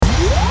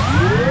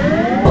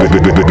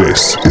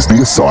This is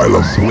the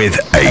Asylum with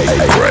A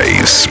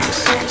Craze.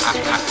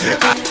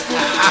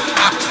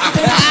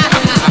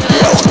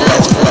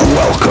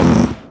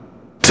 Welcome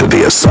to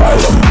the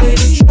Asylum.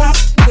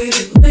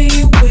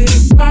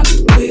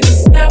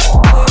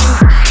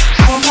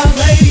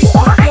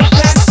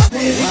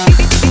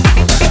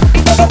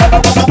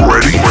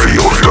 Ready for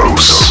your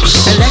dose.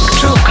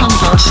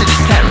 Electroconvulsive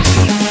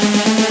therapy.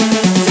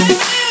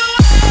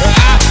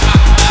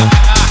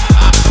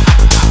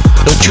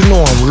 Don't you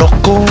know I'm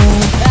loco?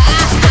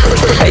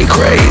 A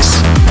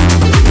Craze.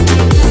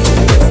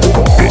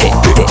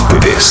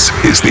 This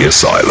is the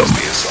Asylum.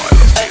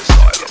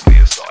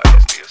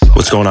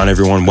 What's going on,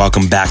 everyone?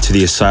 Welcome back to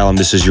the Asylum.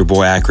 This is your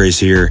boy Acraze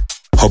here.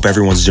 Hope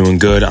everyone's doing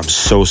good. I'm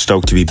so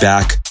stoked to be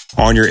back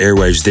on your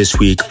airwaves this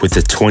week with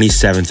the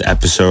 27th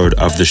episode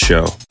of the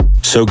show.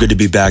 So good to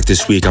be back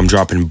this week. I'm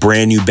dropping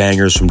brand new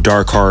bangers from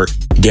Dark Heart,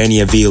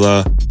 Danny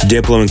Avila,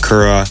 Diplo and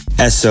Kura,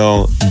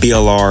 SL,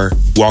 BLR,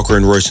 Walker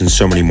and Royce, and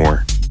so many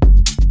more.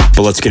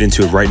 But let's get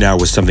into it right now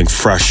with something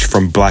fresh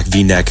from Black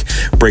V-Neck,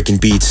 Breaking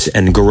Beats,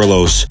 and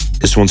Gorillos.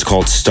 This one's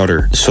called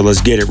Stutter. So let's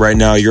get it right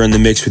now. You're in the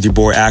mix with your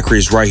boy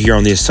Acraze right here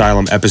on the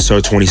Asylum,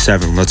 episode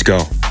 27. Let's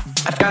go.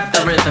 I've got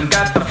the rhythm,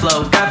 got the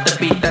flow, got the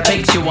beat that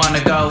makes you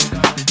wanna go.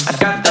 I've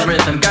got the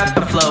rhythm, got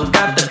the flow,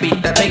 got the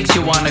beat that makes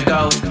you wanna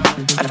go.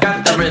 I've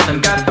got the rhythm,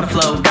 got the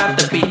flow, got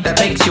the beat that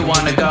makes you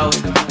wanna go.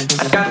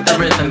 I've got the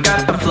rhythm,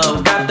 got the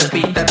flow, got the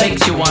beat that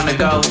makes you wanna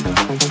go.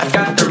 I've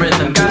got the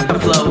rhythm, got the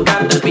flow,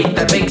 got the beat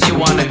that makes you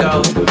wanna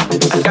go.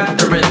 I've got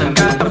the rhythm,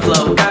 got the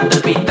flow, got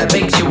the beat that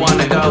makes you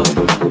wanna go.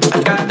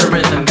 I've got the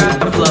rhythm, got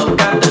the flow,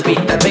 got the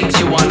beat that makes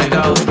you wanna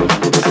go.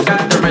 I've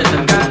got the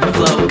rhythm, got the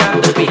flow,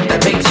 got the beat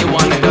that makes you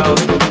wanna go.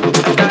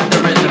 I've got the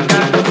rhythm,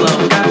 got the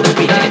flow, got the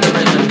beat, got the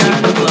rhythm,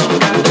 got the flow,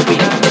 got the beat,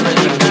 got the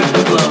rhythm, got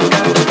the flow,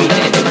 got the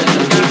beat, got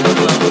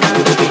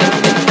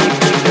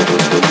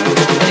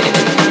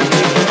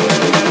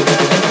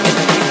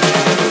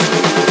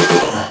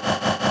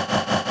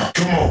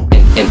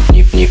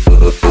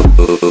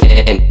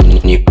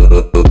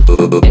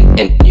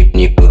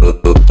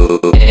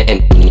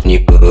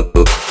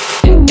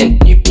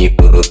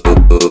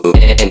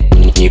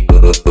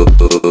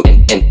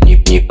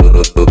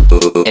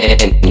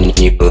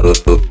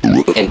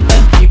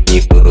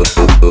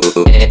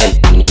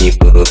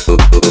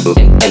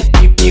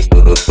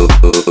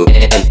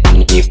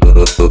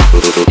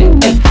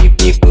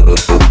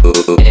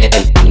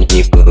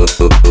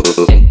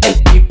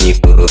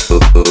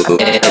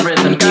the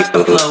rhythm, got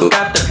the flow,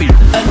 got the beat.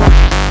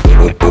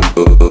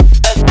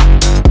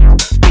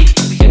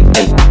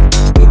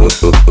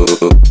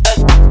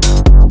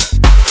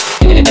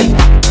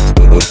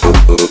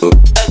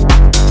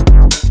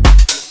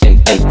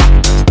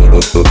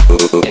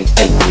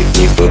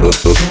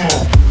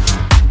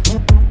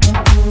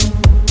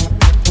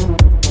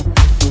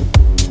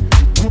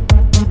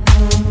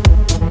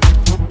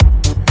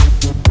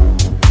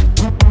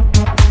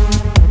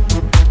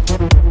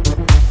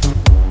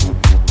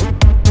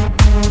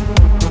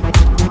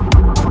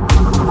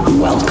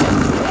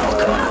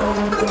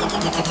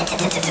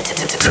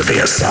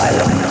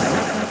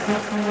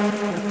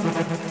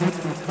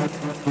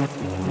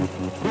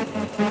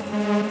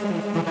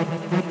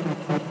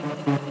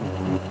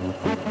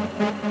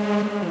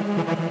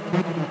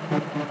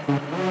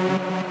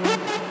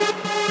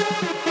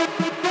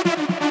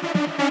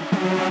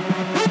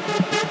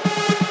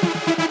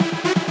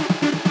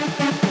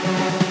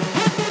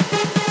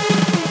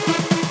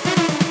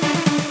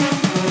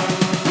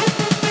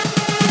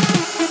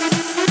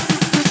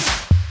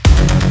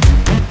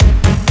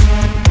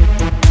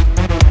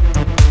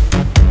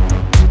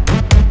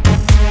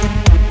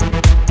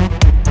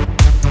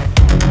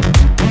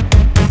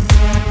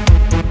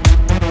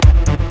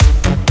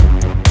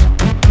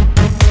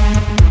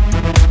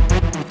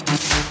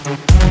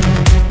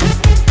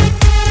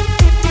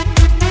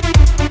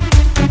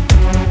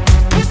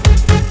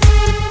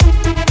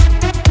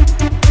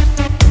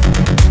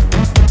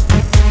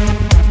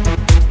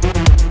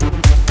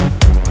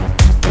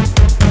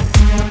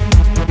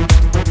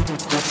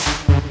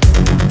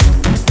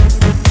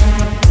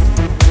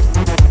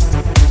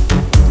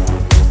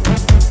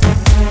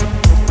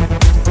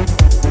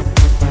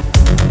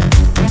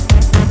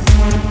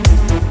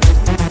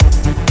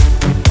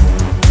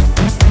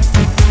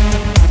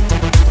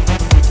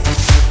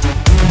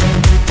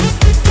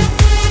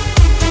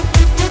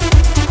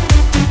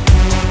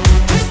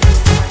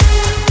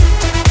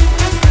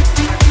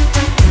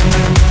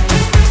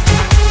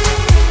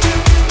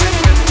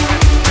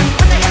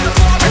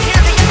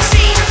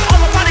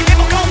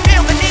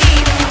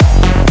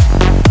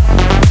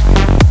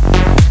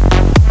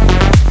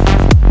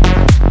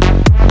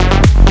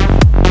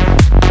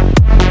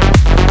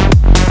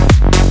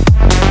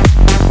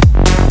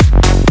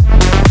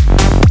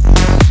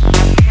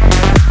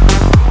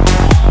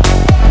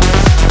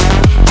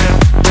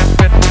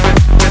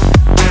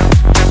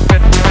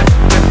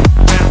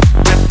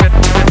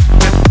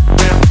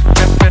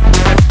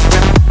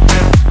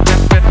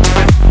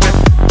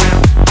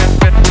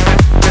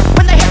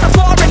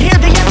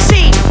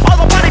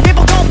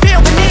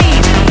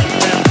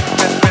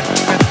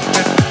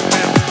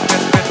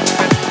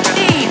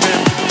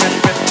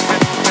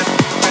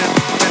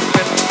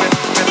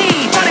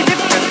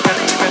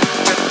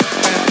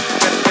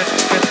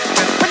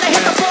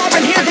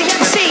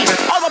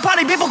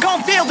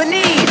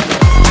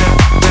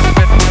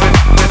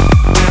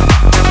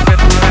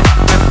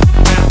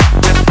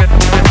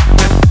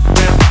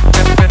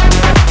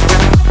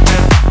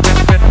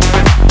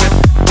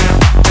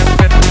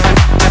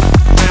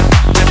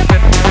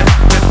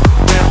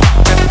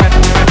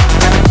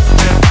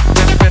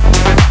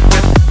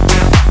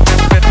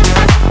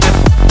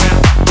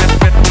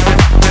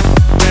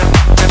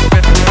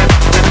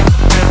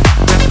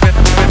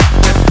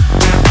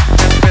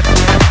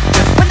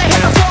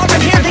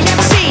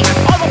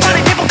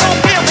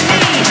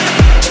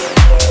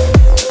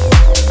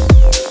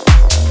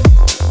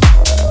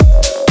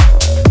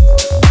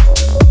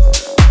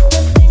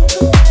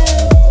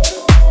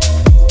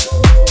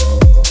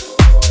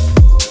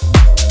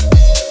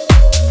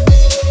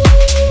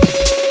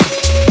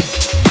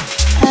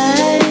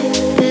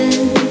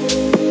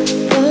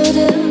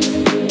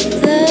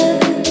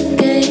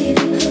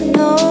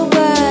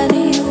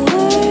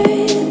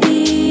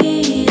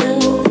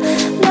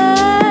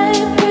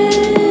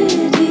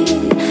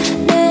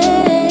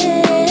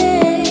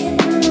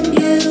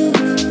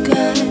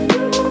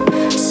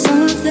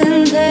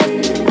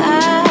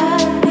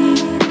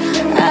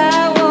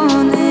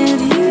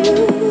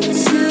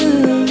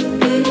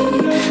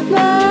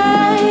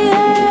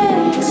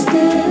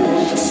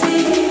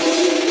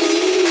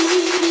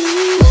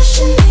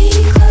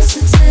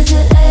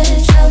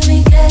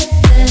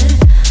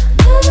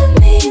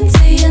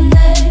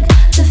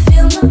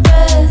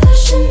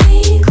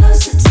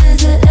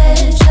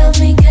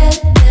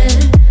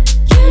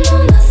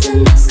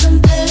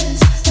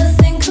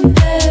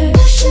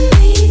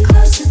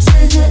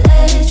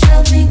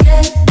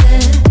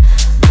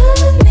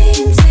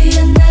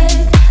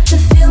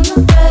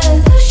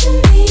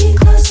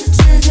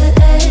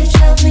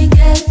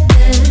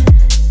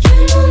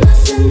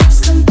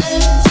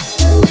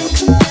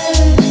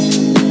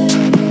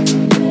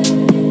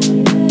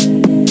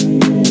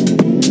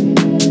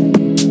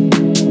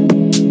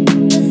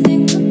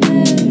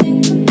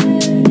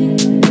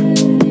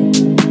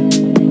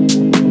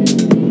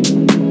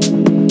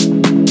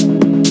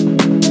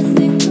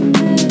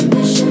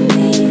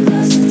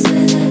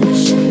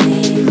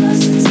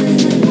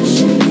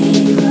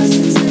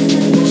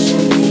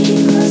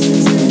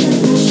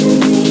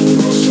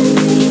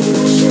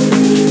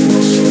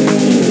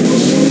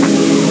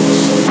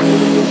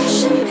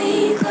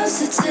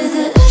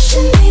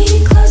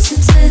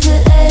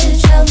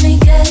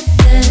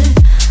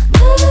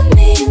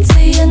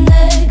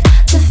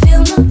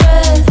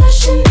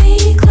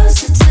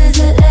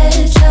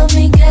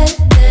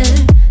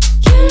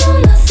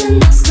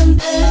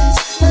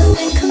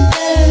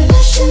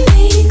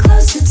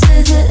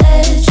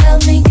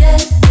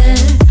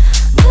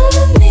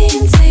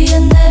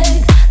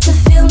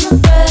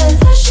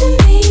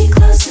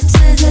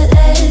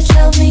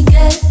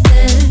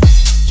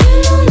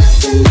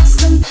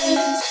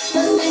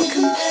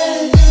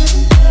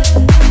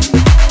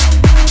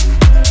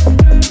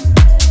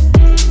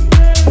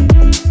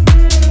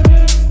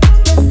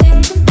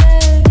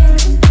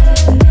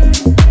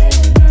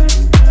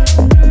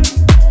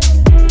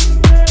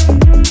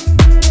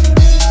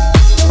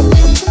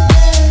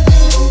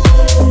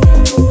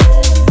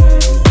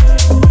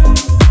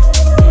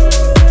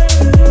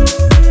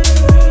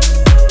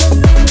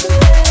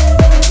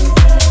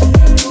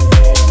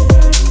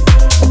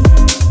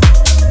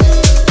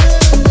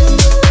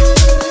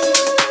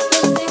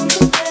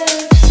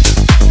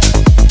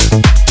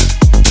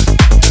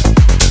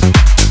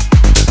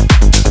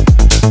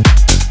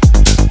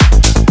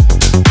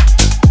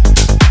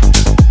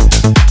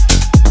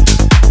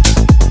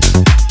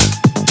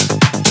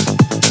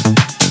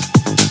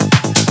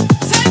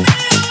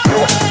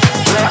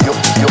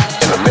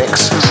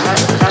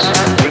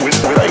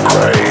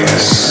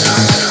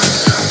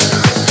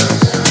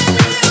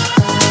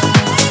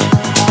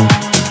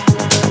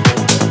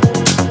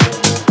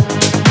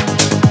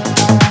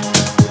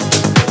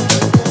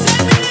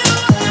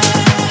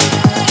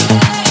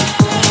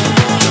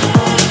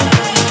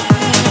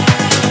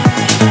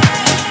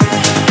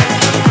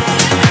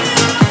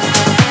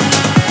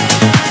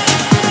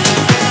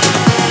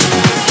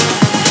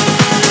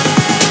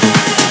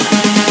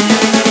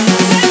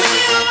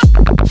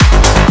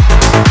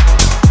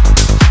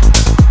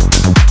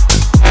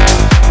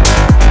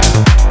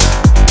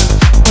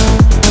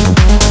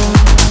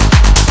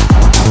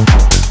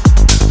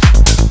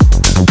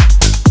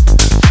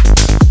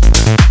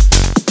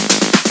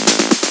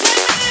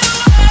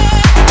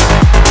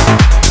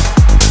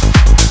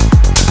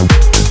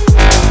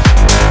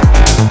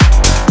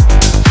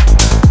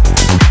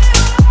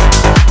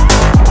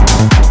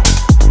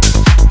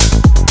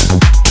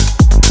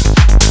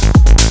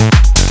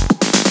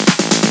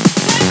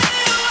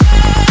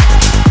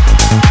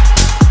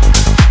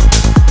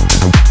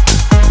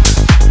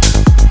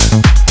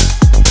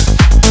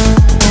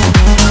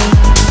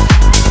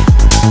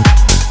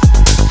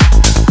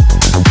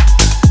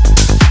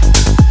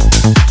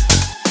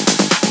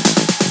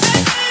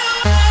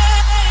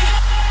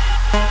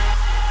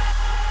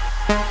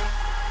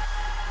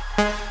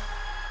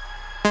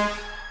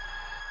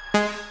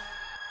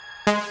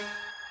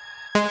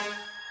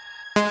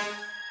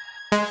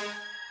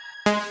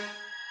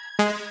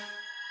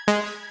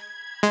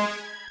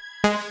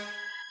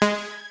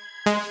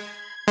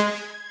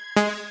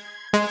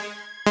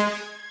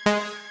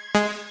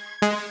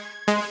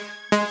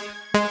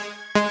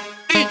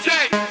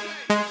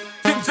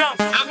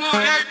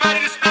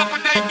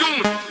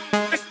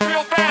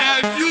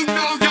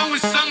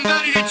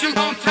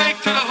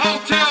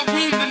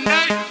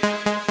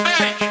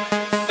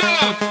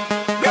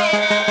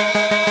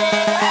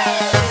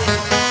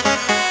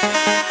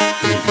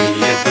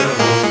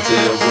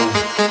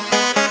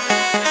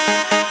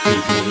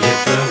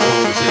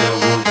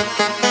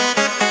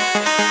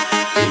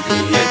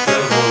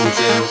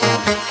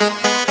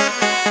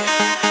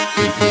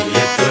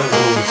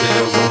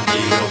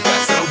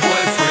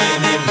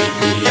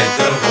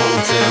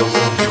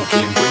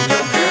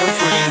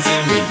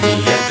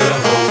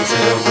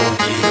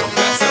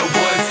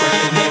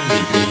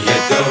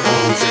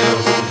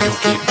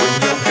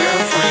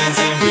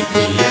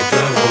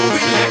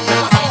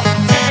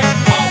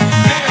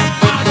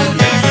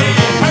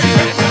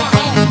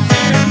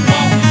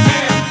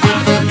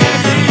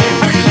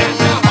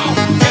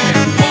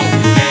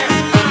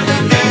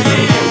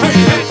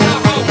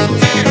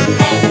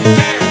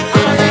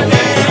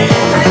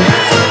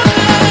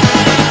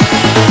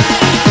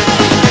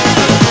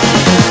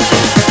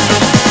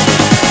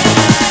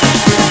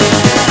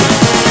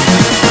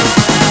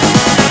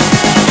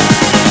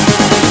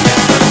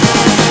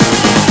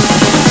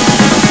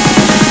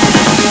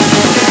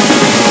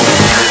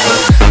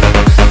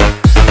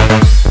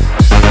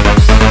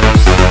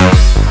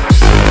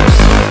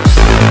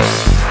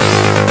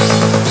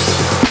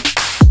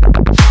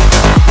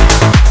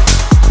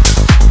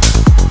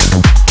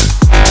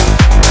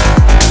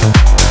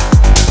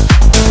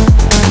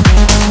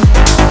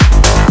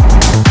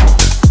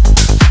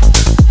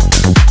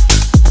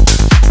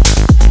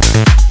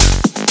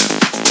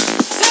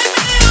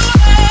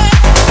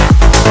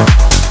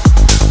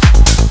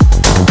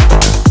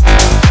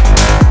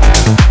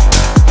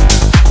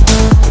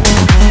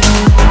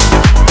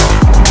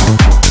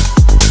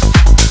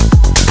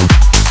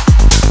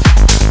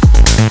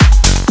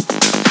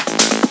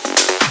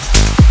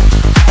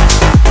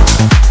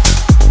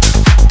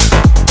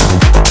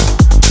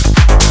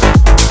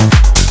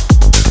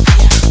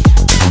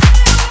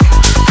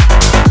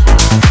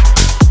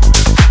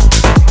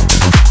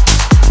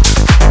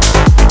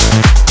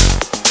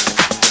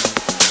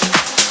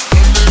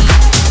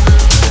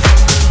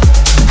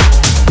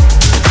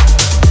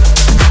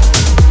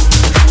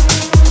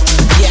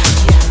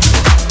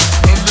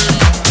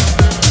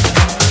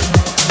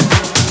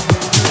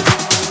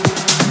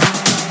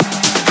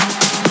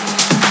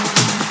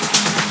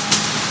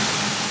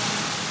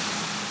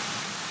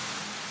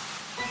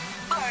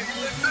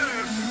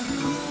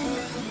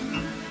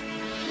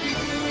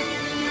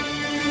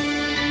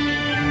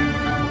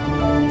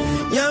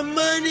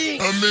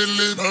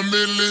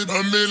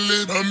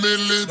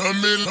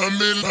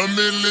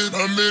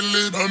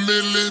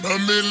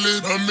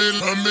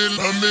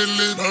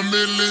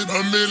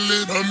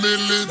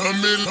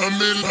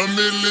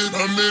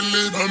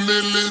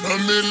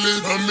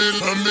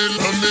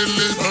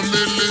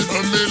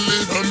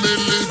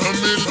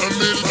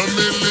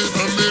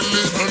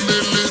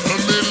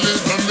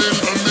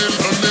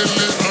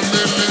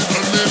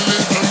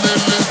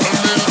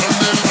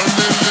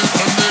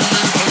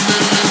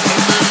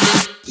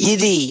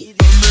 Yidi.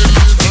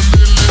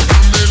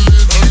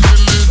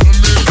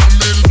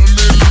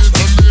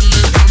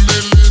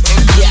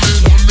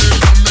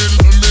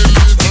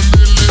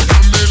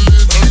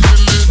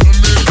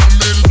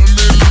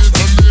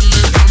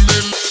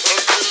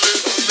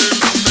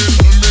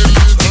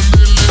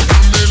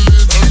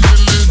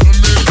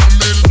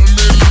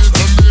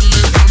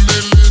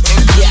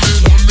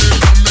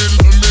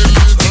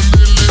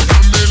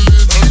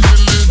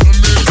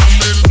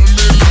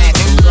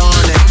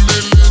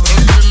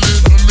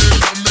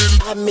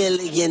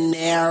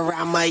 Millionaire,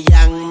 I'm a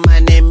young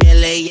money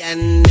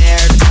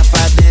millionaire,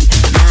 tougher than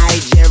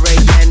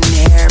Nigerian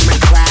hair. My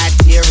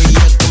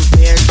criteria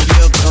compared to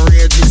your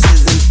career, this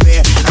isn't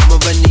fair. I'm a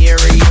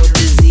venereal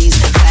disease,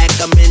 like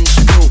a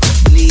menstrual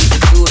bleed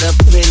through the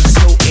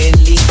pencil and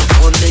leak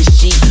on the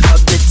sheet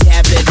of the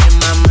tablet in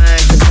my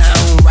mind. Cause I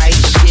don't write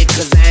shit,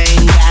 cause I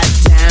ain't got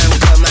time.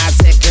 Cause my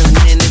seconds,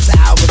 minutes,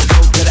 hours go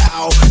to the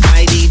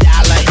almighty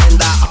dollar and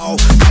the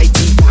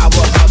almighty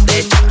power of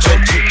that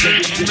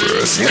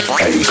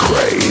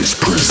A-Craze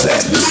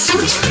presents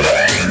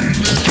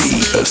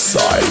The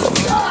Asylum.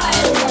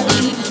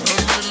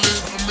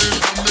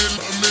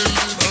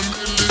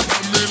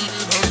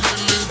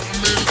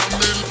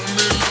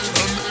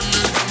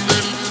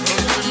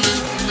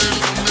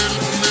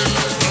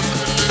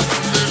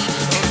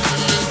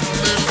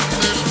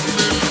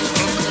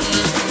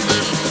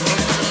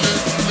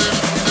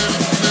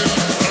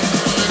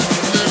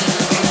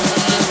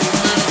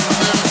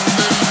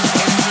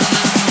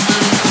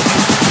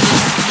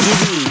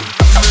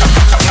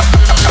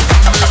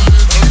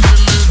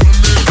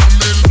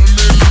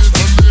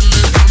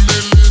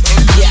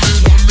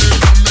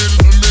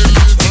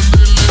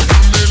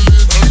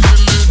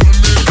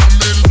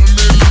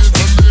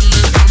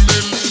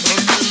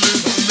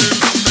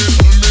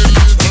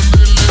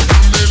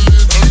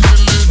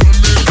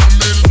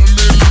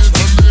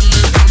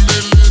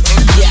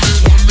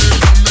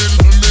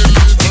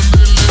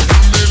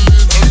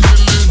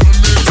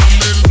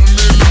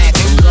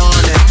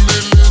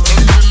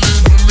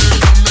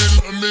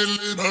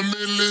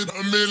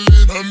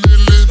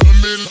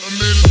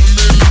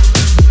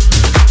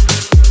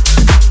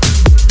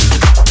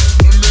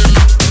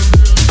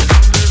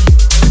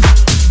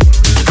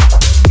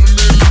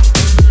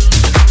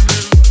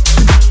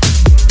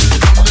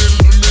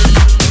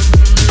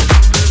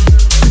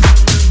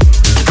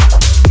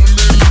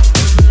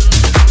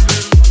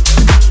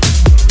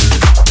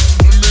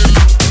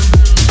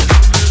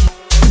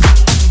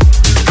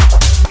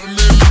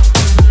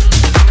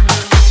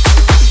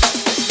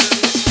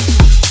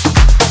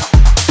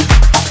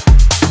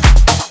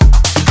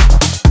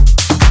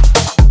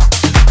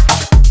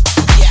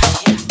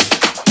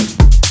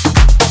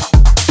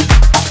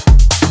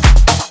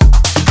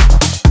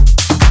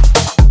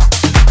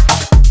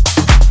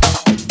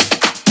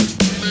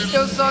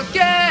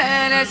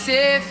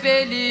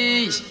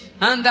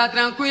 Andar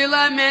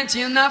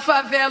tranquilamente na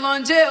favela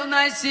onde eu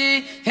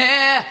nasci,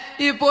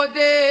 e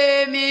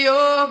poder me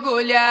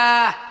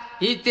orgulhar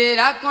e ter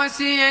a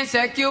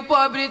consciência que o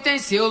pobre tem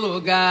seu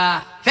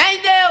lugar.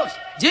 Vem Deus,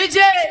 DJ!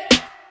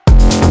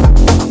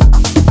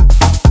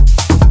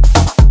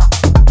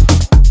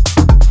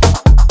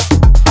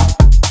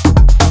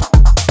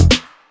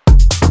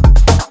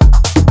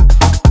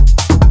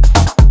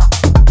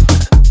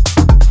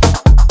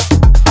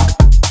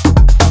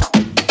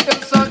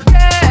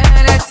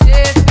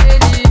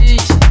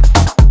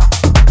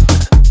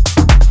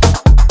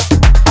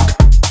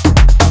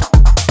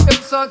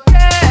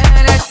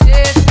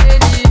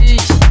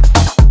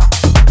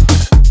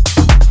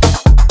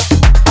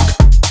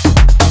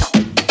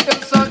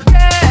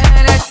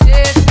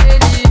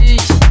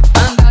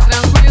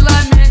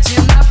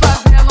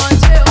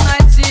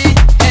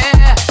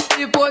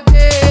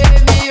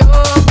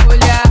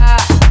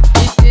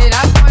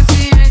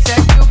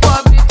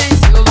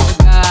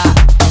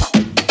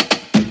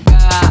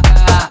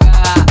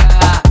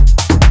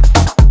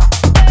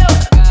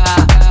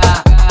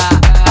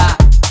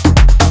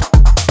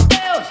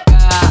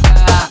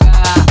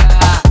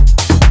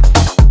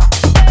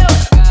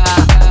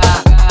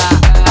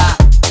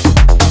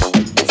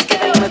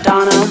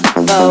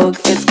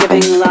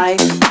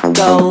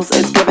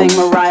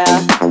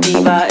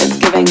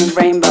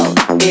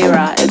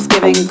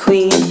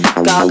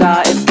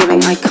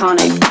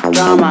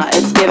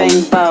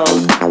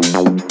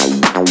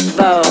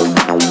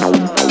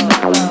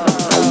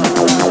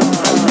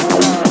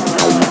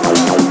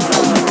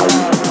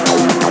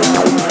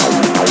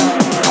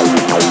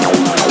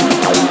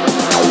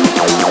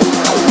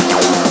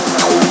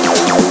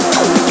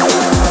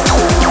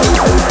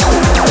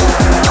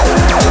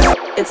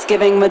 It's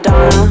giving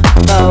Madonna,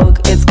 Vogue,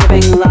 it's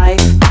giving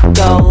life,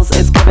 goals,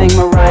 it's giving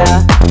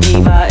Mariah,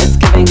 Diva, it's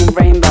giving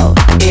rainbow,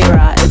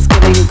 era, it's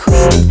giving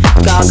Queen,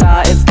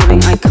 Gaga, it's giving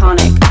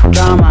iconic,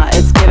 drama,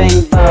 it's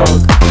giving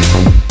Vogue,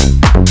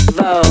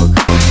 Vogue.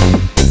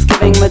 It's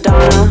giving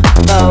Madonna,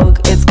 Vogue,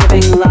 it's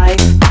giving life,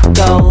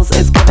 goals,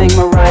 it's giving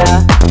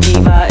Mariah,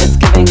 Diva, it's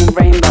giving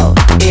rainbow,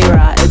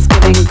 era, it's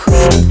giving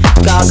Queen,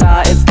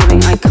 Gaga, it's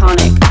giving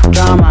iconic,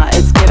 drama,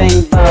 it's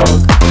giving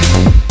Vogue,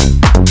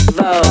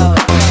 Vogue.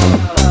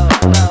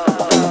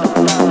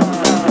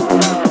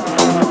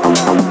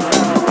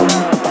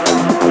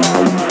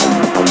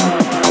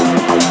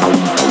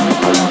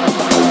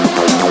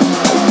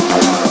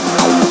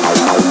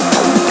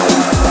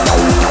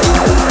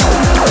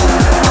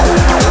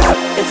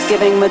 It's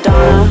giving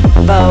Madonna,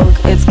 Vogue,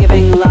 it's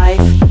giving life,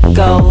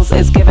 goals,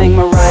 it's giving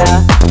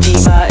Mariah,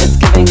 Diva, it's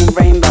giving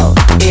rainbow,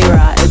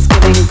 era, it's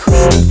giving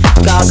Queen,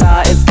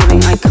 Gaga, it's giving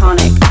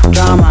iconic,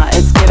 drama,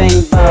 it's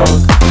giving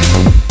Vogue,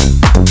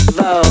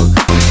 Vogue.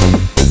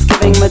 It's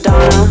giving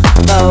Madonna,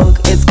 Vogue,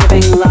 it's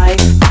giving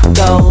life,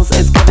 goals,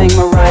 it's giving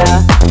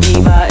Mariah,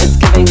 Diva, it's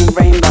giving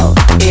rainbow,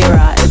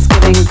 era, it's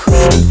giving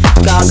Queen,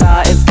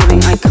 Gaga, it's giving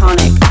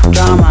iconic,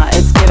 drama,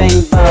 it's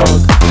giving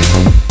Vogue,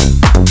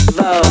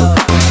 Vogue.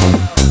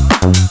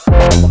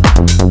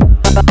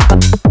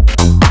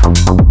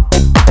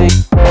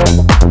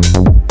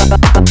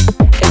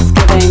 It's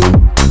giving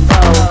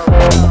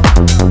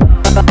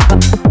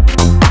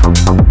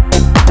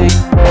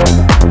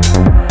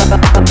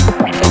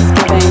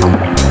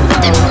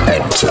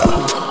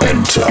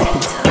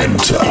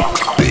Enter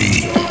the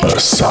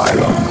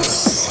Asylum.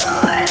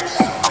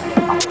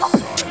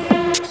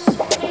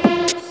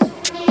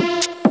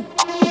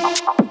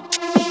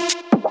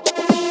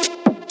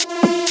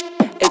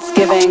 It's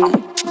giving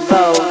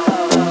Vogue.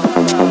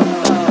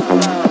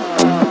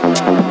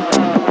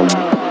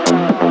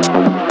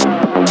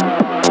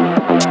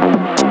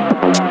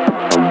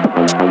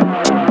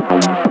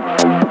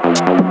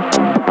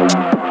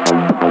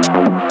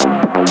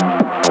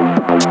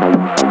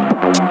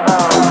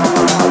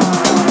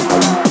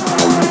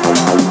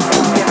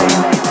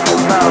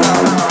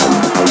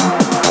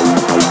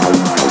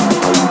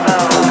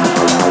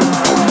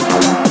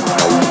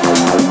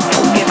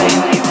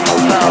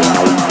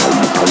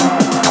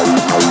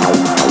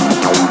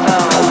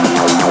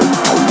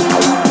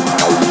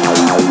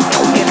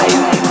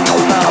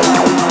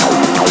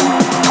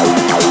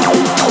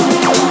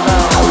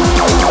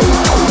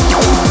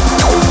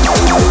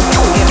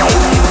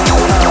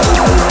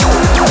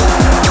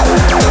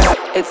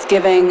 It's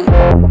giving.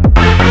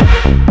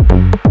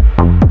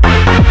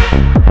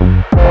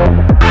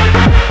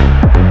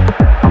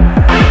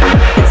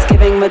 It's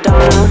giving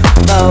Madonna,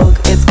 Vogue,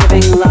 it's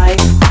giving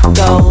life,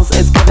 goals,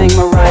 it's giving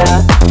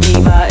Mariah,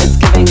 Diva, it's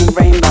giving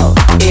rainbow,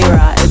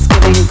 era, it's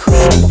giving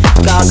Queen,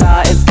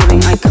 Gaga, it's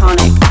giving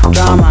iconic,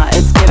 drama,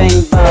 it's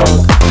giving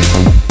Vogue,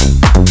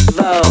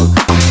 Vogue.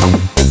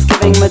 It's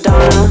giving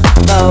Madonna,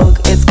 Vogue,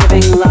 it's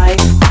giving life,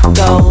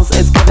 goals,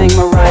 it's giving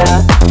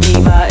Mariah,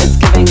 Diva, it's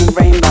giving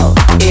rainbow,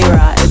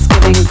 era, it's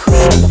giving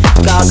Queen,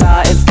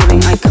 Gaga, it's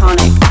giving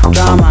iconic,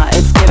 drama,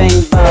 it's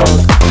giving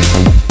Vogue,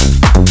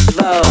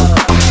 Vogue.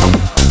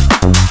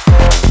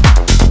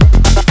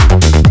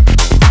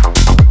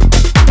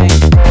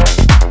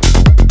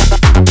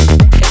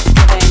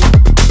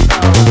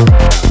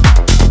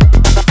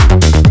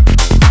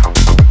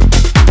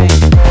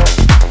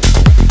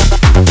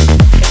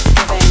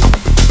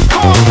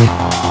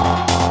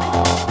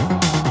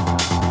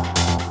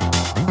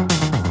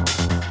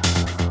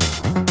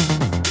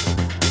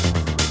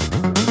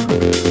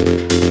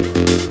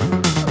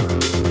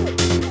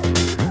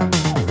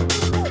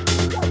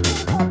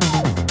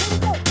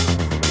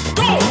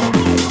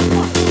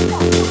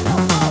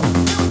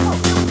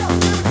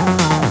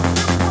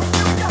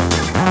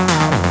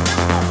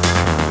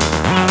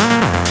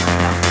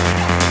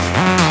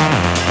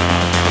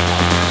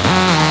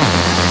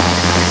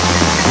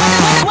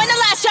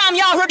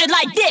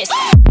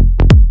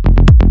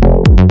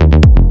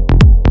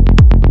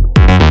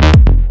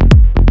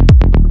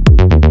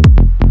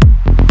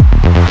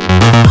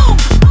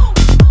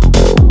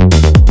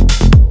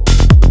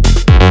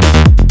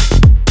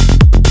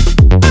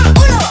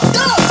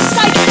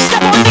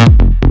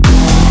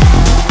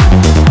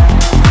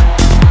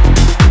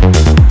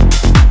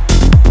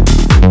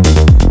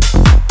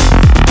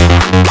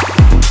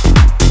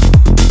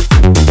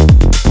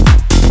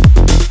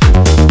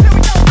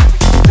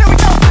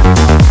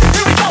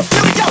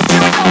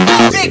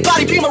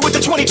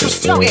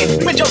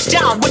 Windows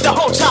down with the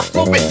whole top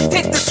open.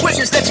 Hit the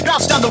switches, let's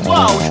bounce down the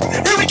road.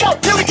 Here we go,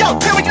 here we go,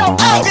 here we go.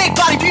 Oh, big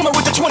body beamer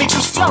with the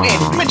 22s floating.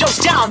 Windows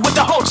down with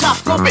the whole top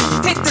open.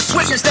 Hit the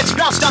switches, let's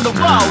bounce down the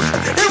road.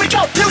 Here we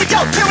go, here we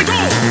go, here we go.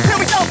 Here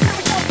we go, here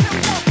we go,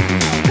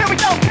 here we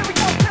go, here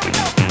we go, here we go,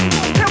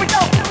 here we go, here we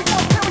go,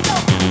 here we go,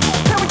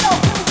 here we go,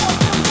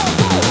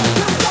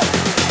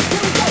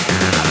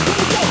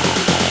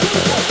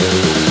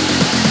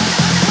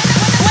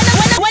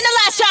 When the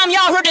last time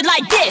y'all heard it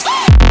like this?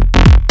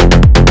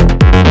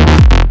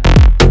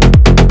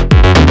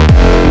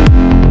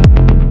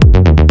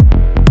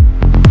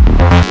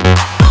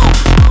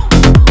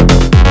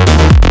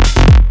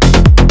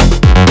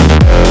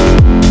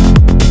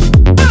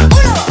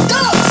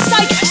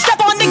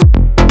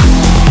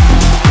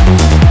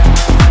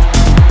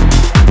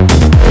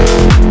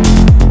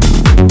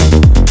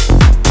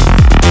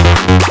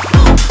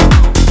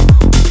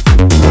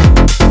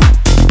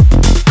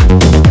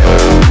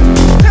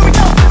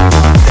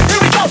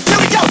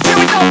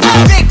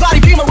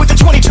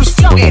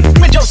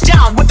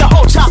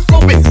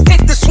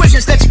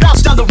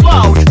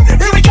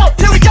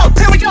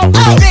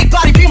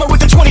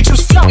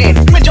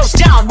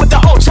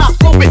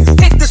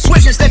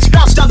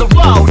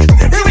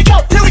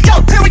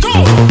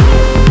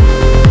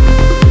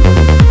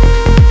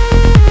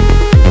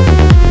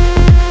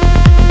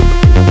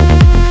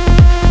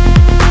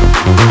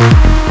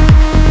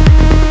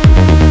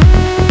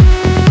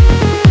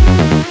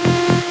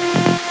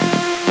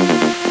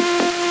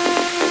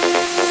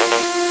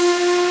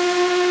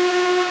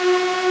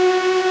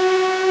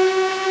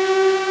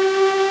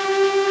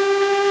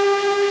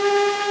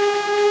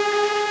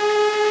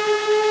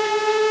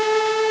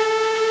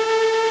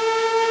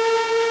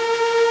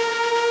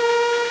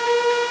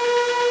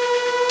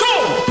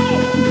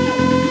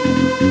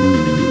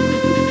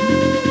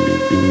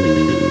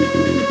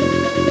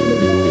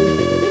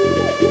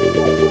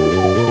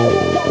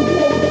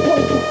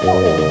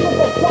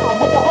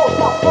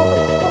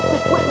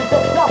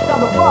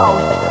 road.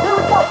 Here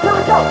we go, here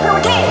we go, here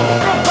we go.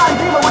 Big body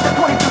beamer with the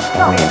 22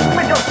 smoking.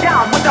 Windows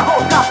down with the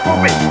whole top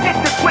moving. Hit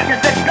the switches,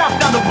 let's bounce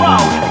down the road.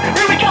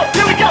 Here we go,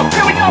 here we go,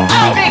 here we go.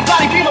 Big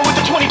body beamer with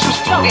the 22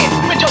 smoking.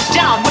 Windows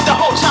down with the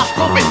whole top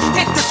moving.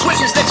 Hit the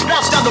switches, let's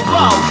bounce down the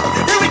road.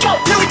 Here we go,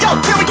 here we go,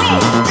 here we go.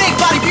 Big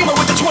body beamer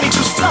with the 22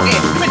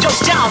 smoking. Windows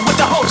down with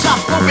the whole top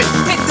moving.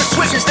 Hit the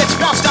switches, let's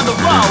bounce down the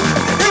road.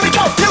 Here we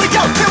go, here we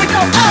go, here we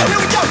go.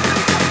 Here we go,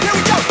 here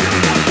we go,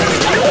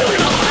 here we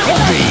go.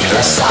 The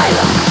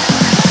Asylum.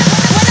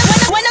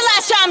 When the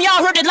last time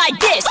y'all heard it like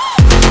this?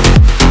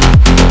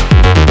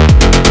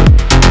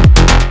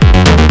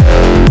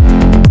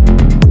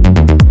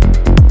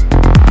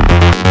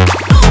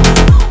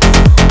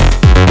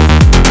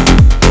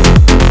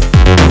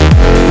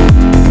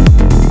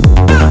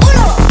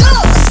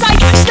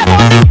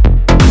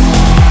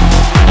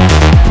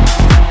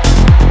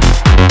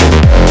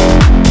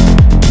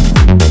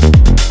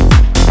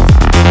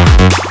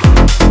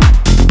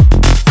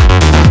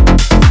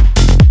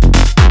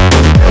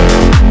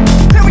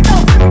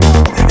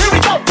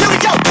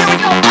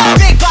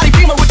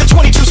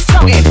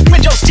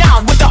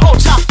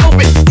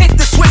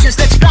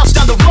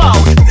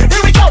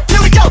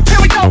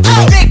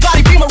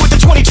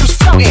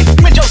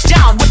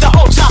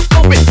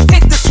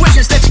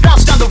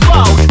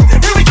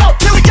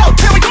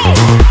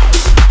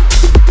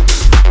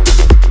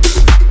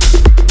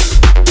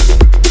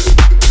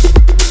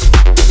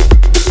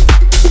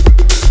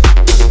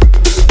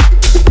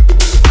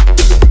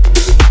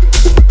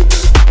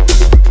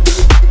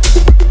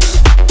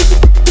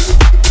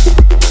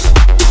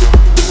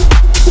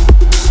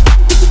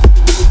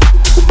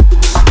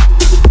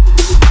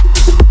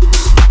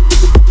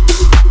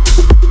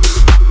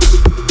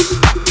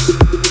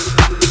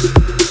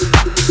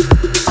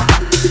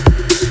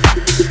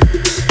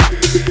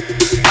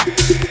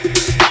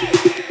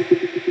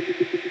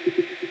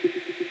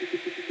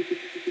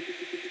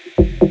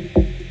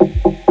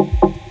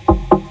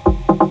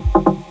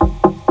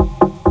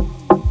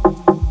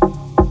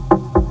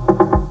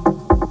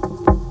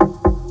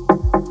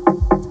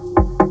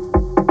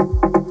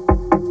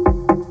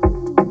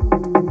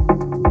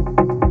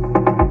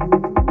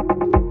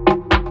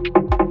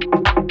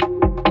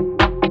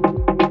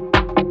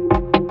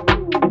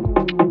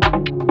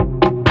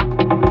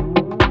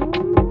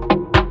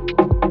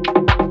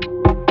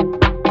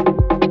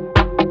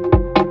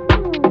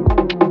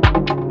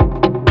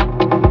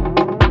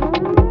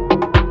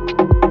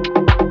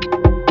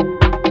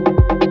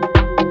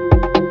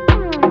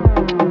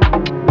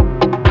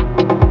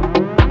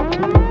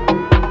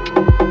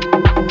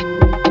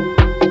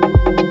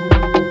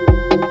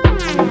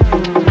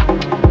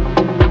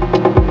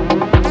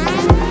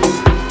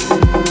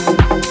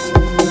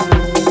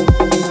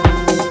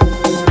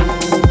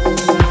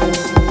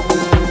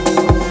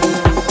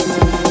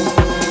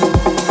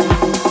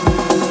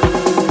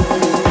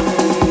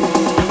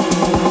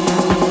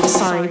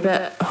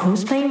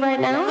 Who's playing right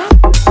now?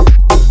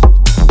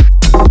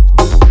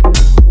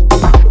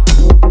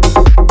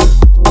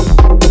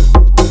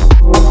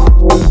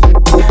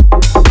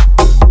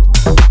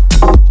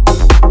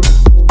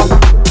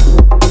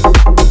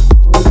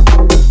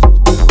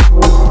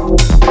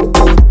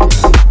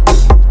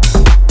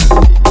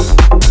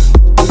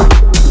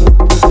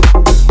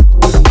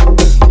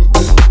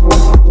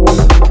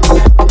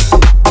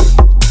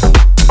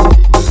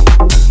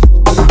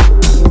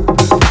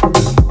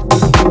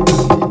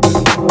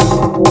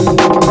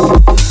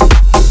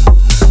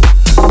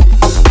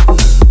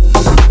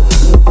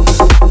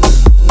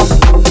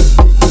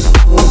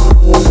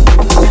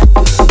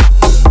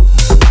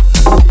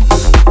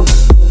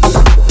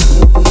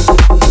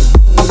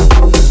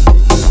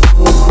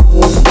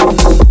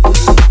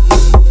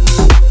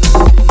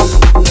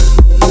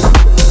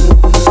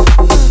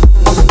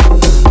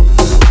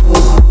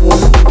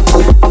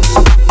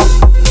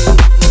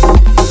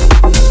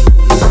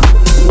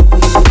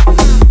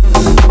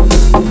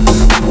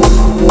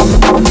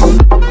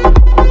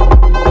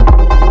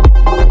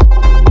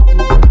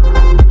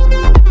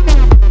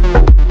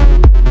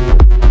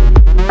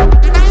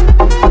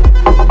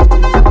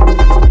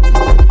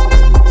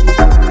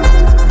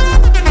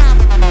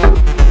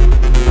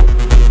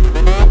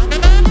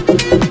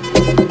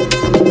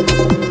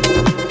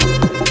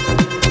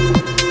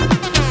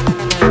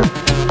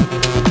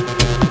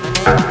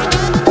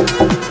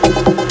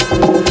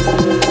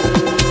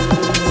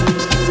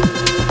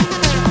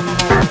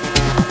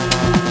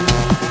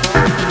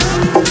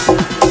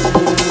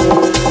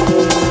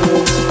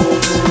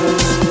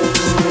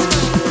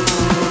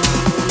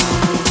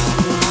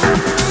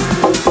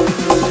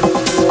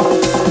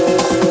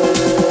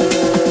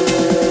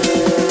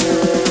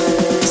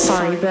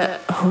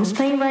 But who's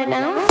playing right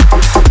now?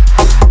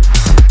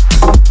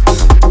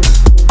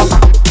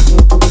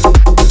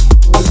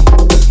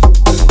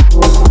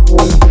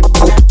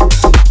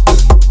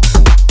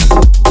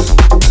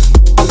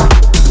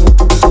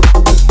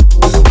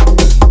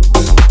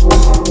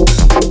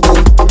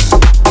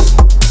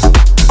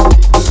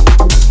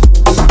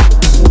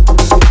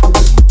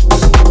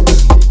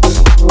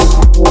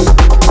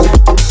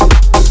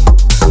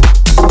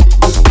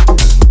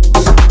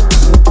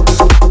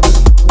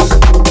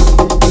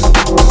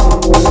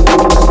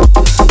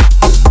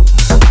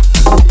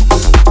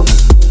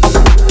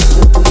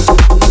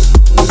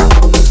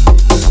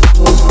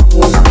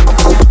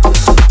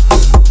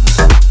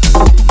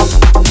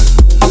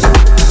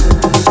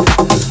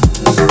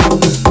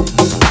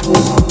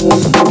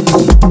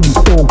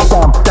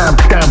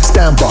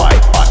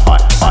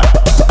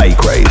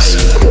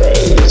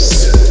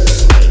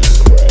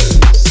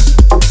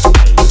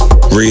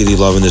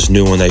 really loving this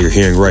new one that you're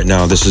hearing right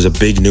now. This is a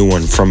big new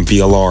one from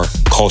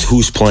BLR called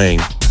Who's Playing.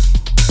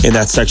 In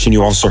that section,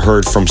 you also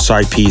heard from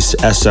Side Piece,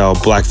 SL,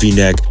 Black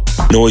V-Neck,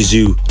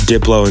 Noizu,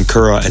 Diplo, and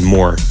Kura, and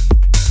more.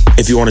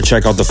 If you want to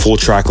check out the full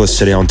track list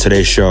today on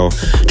today's show,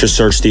 just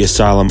search The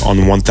Asylum on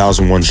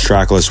 1001's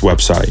tracklist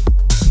website.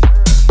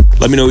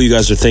 Let me know what you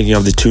guys are thinking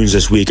of the tunes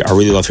this week. I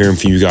really love hearing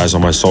from you guys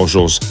on my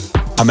socials.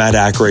 I'm at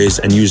Acraze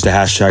and use the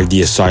hashtag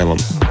The Asylum.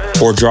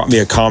 Or drop me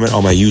a comment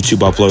on my YouTube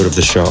upload of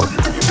the show.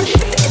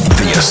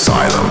 The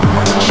Asylum.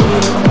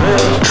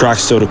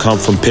 Tracks still to come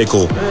from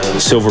Pickle,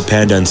 Silver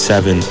Panda and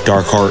Seven,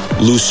 Dark Heart,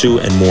 Lusu,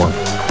 and more.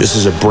 This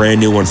is a brand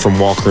new one from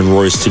Walker and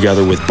Royce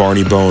together with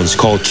Barney Bones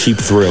called Cheap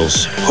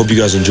Thrills. Hope you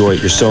guys enjoy it.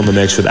 You're still in the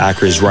mix with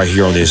Acraze right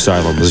here on The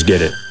Asylum. Let's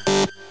get it.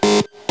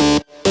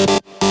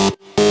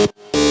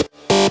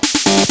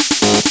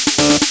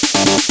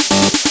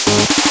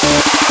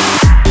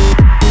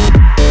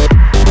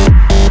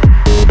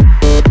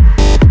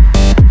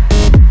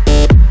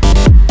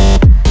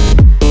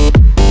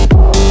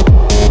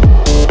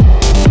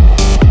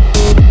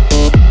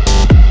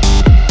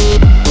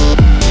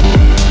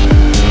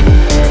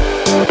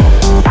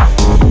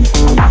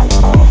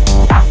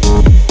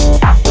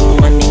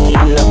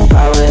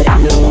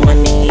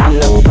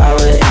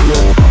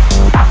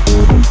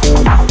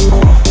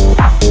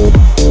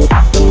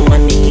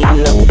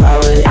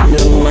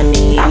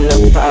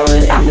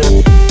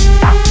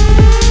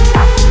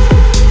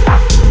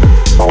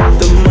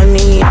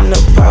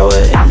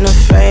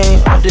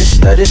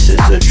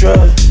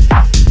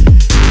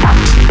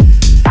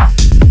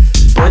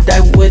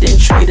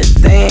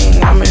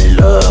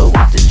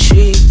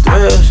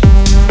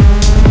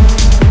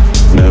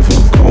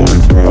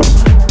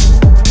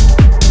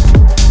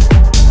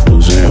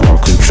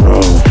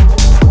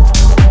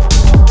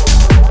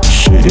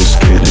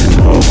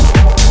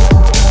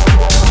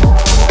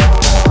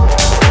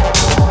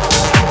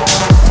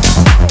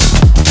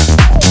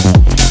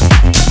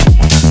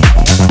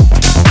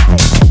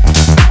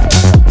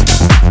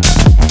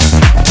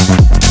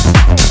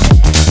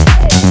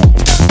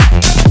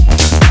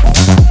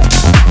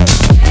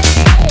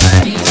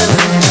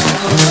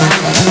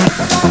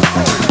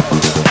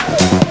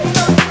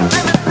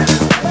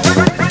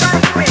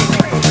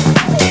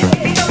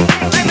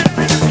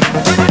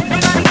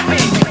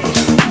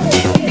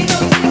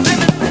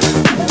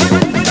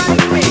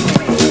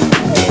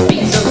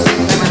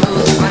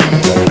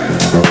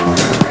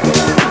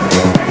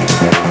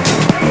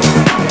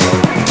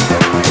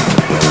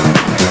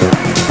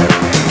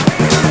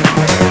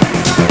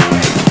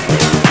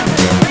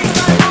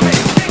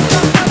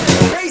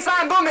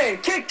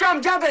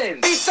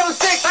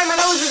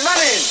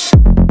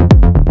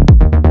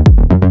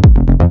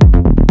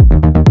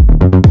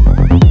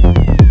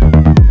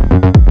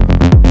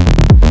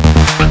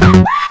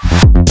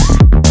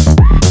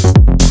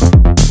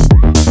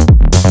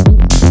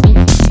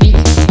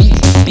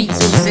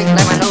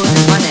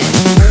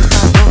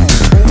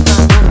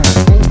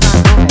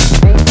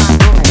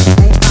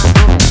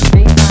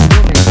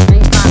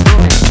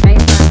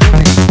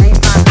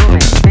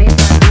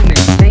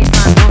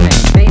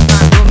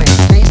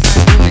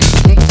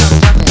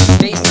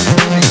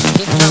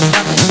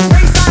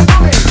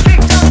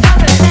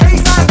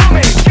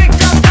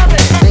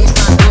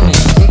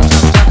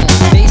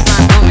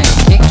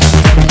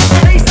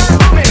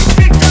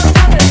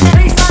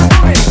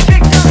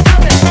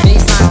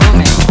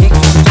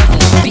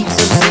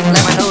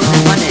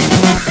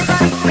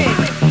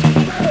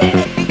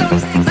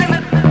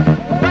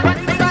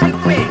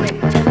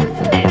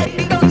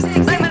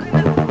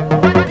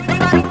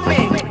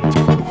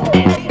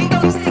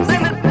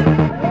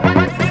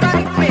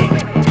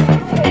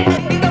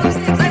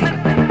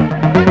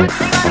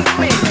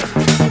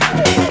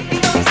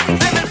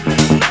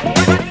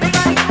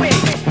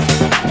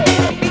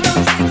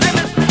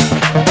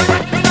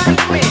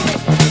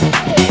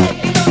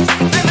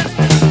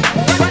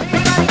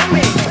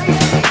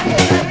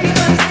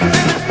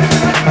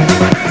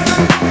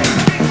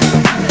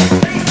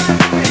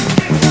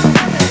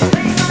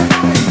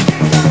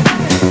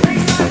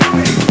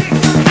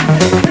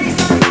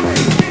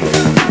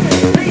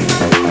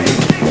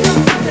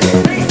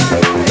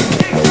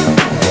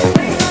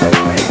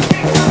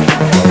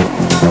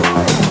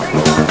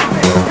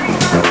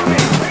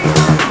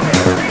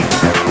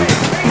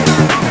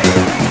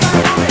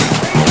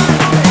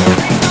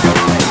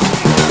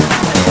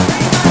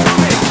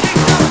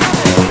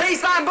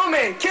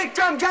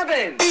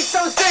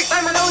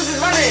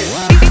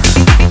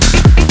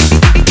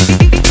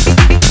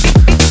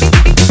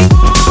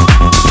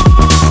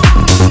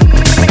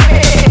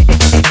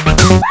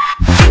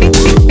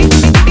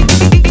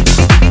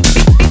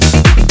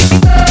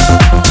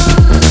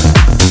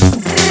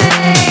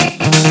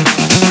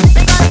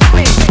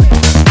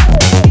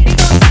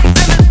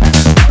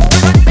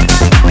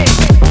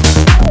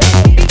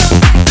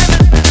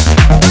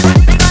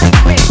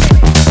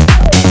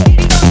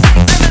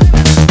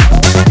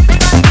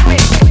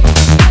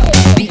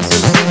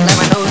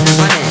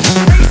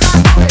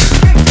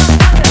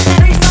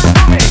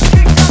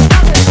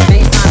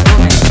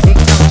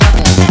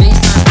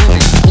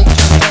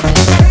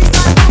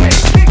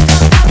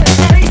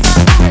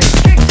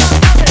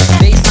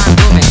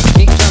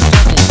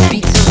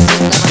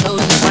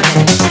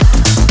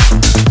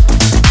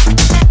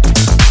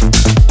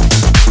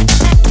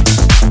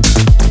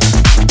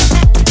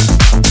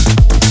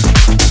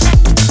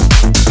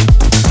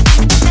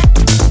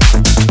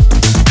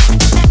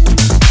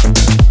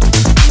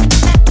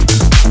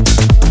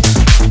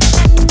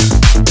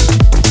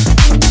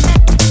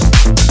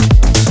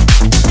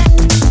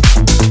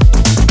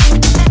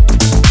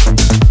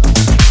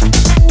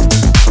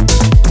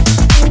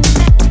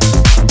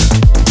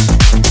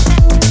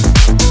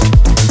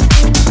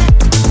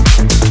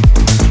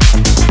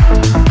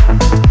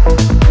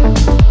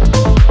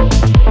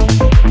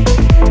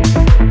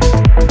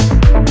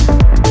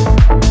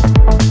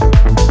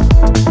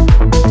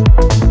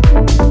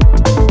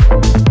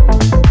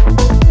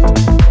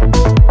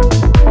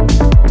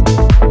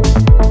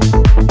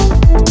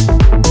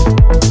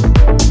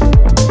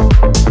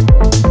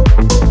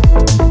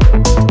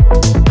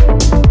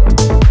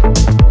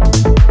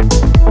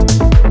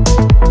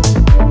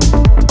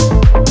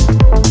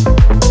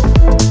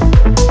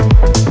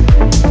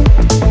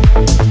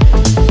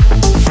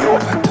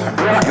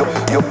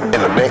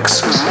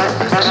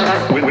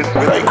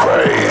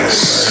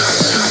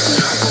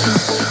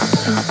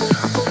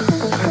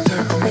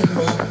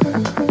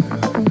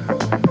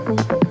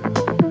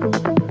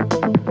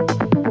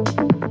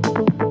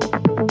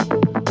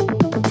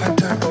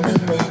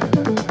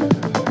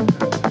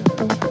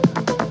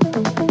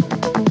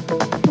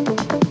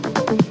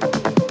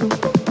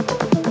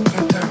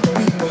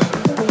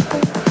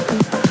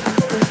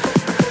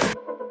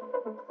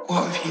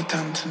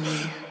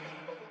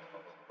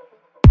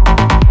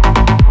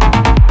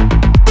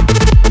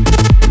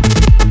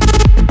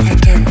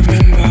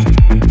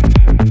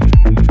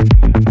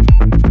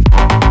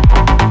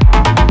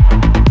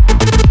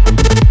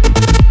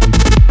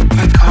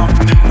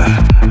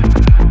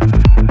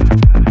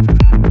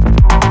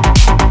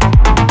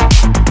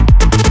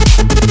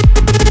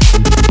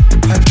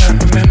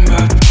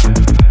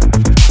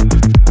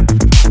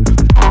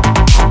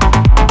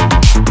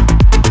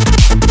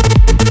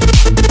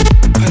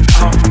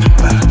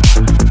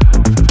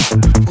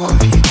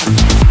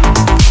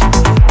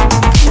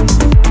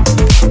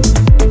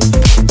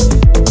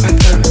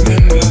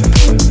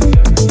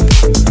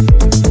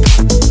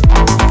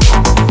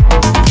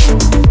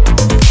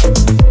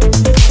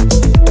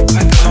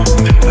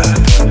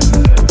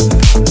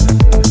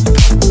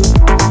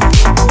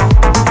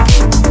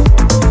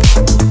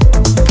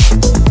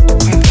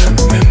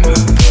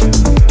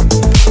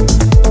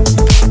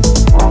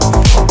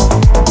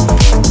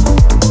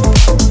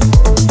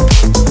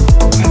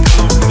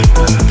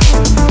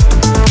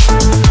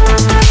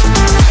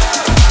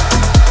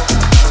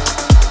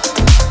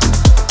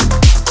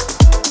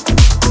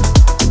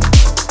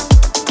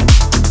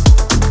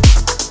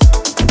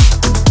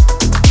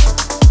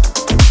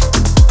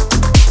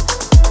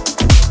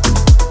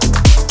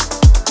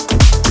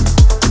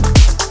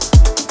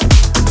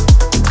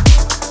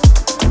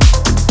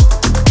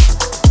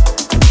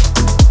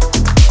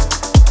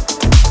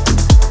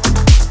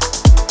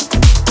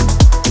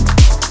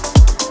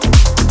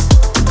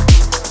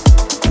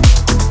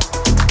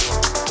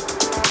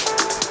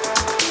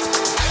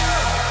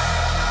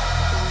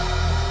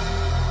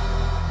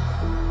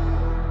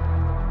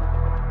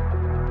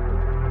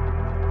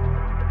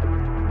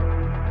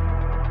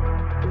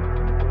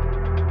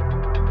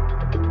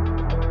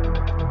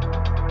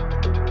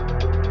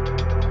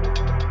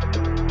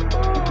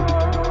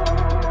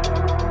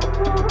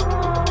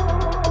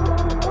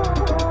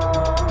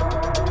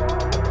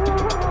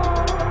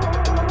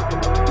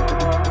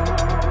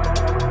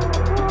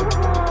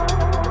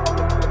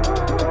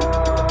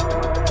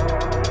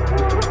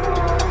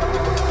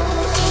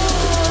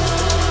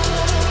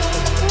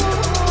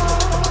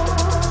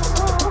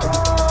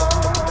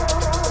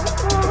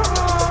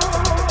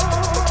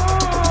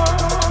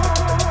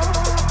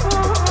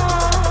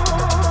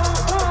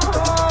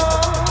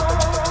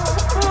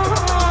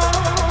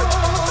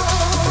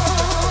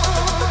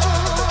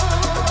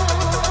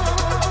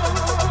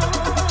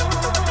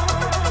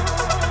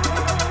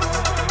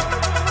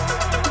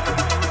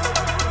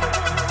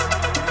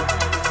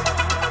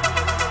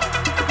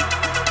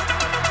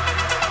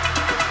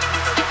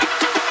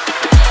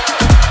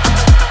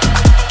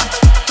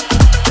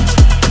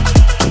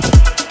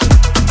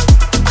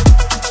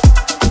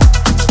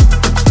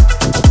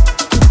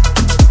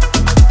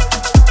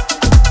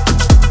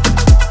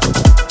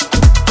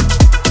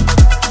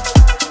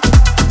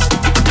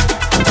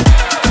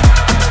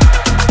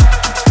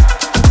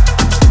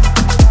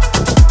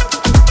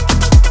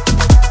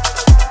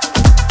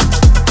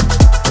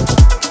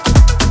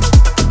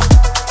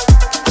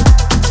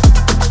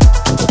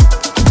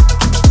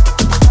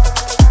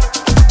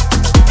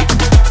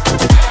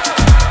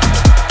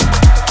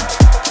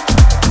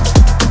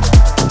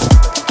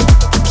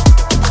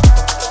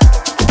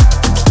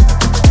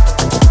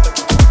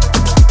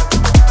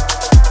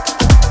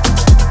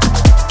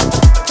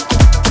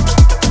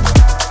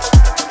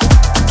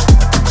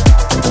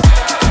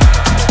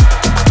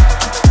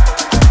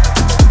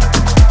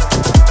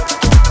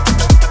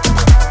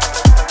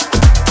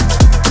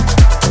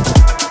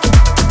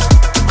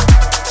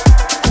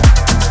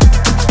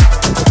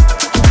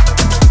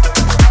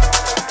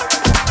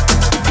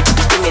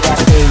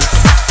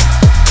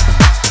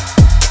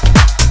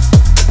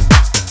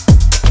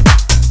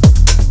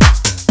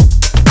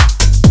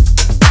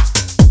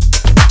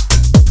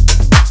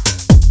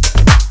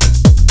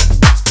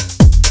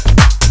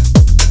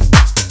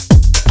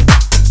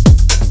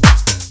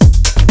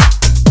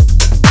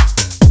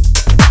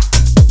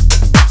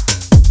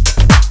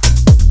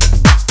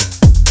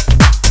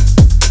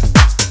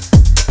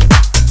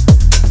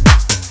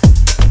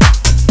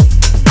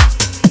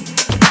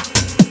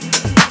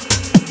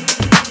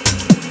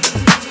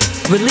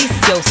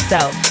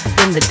 yourself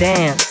in the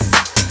dance.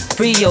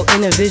 Free your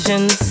inner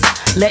visions,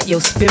 let your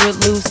spirit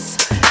loose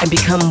and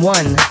become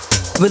one.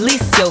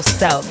 Release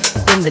yourself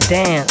in the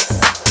dance.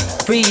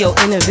 Free your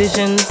inner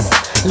visions,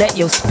 let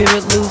your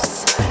spirit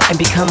loose and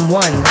become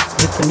one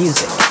with the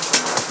music.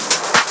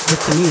 With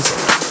the music.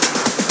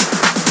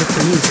 With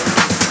the music.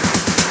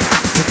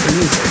 With the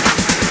music.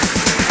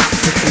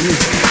 With the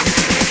music.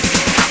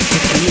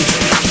 With the music.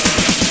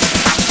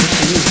 With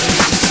the music.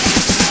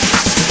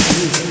 With the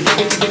music.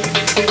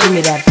 Give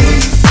me that beat.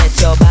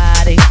 Let your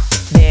body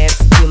dance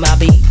to my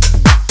beat.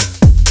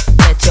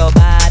 Let your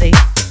body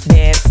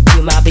dance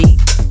to my beat.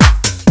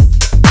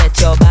 Let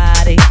your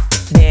body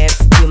dance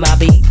to my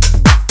beat.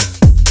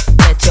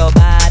 Let your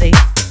body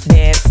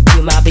dance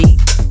to my beat.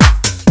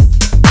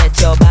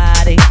 Let your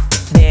body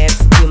dance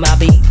to my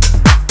beat.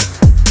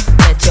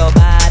 Let your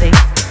body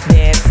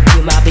dance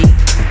to my beat.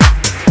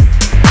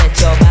 Let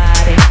your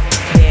body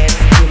dance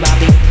to my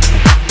beat.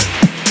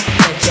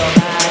 Let your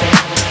body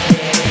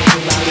dance to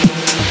my beat.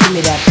 Give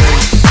me that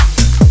beat.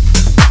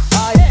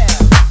 Oh yeah.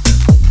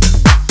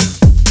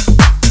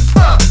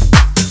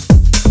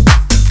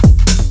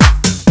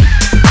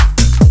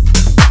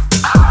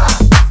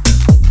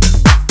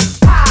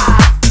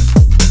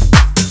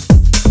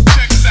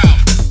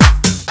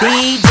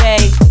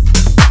 DJ,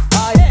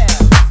 oh yeah,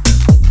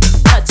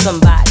 touch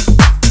somebody.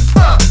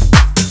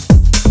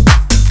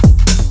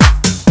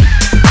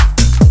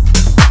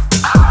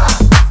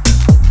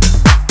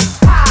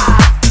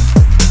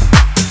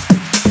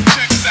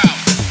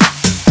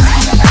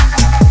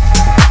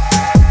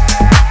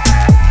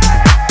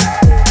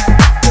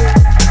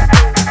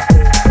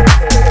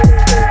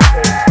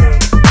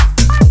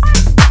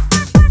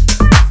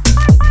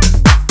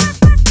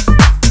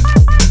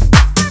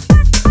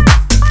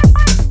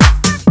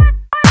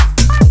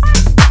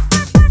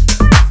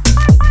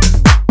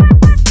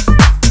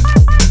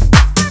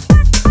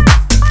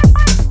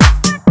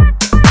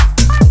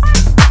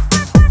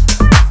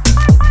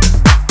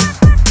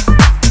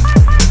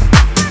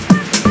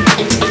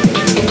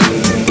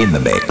 In the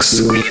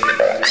mix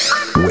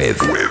with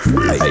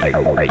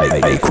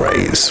A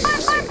Craze.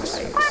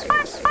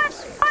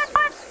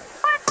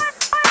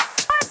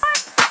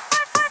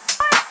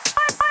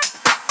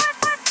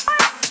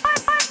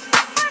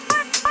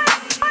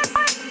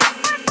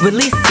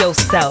 Release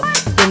yourself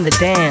in the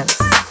dance.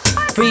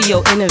 Free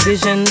your inner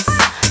visions,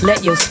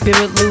 let your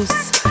spirit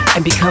loose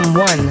and become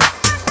one.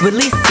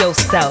 Release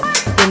yourself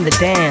in the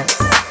dance.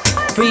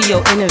 Free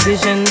your inner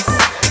visions,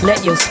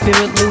 let your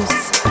spirit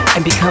loose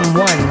and become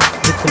one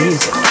with the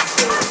music.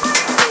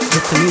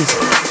 With the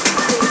music.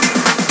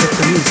 With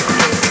the music.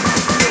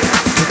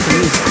 With the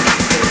music.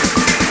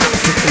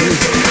 With the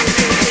music. With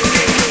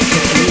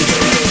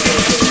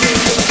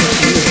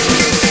the music.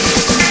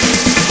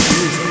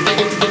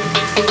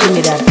 Give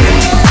me that.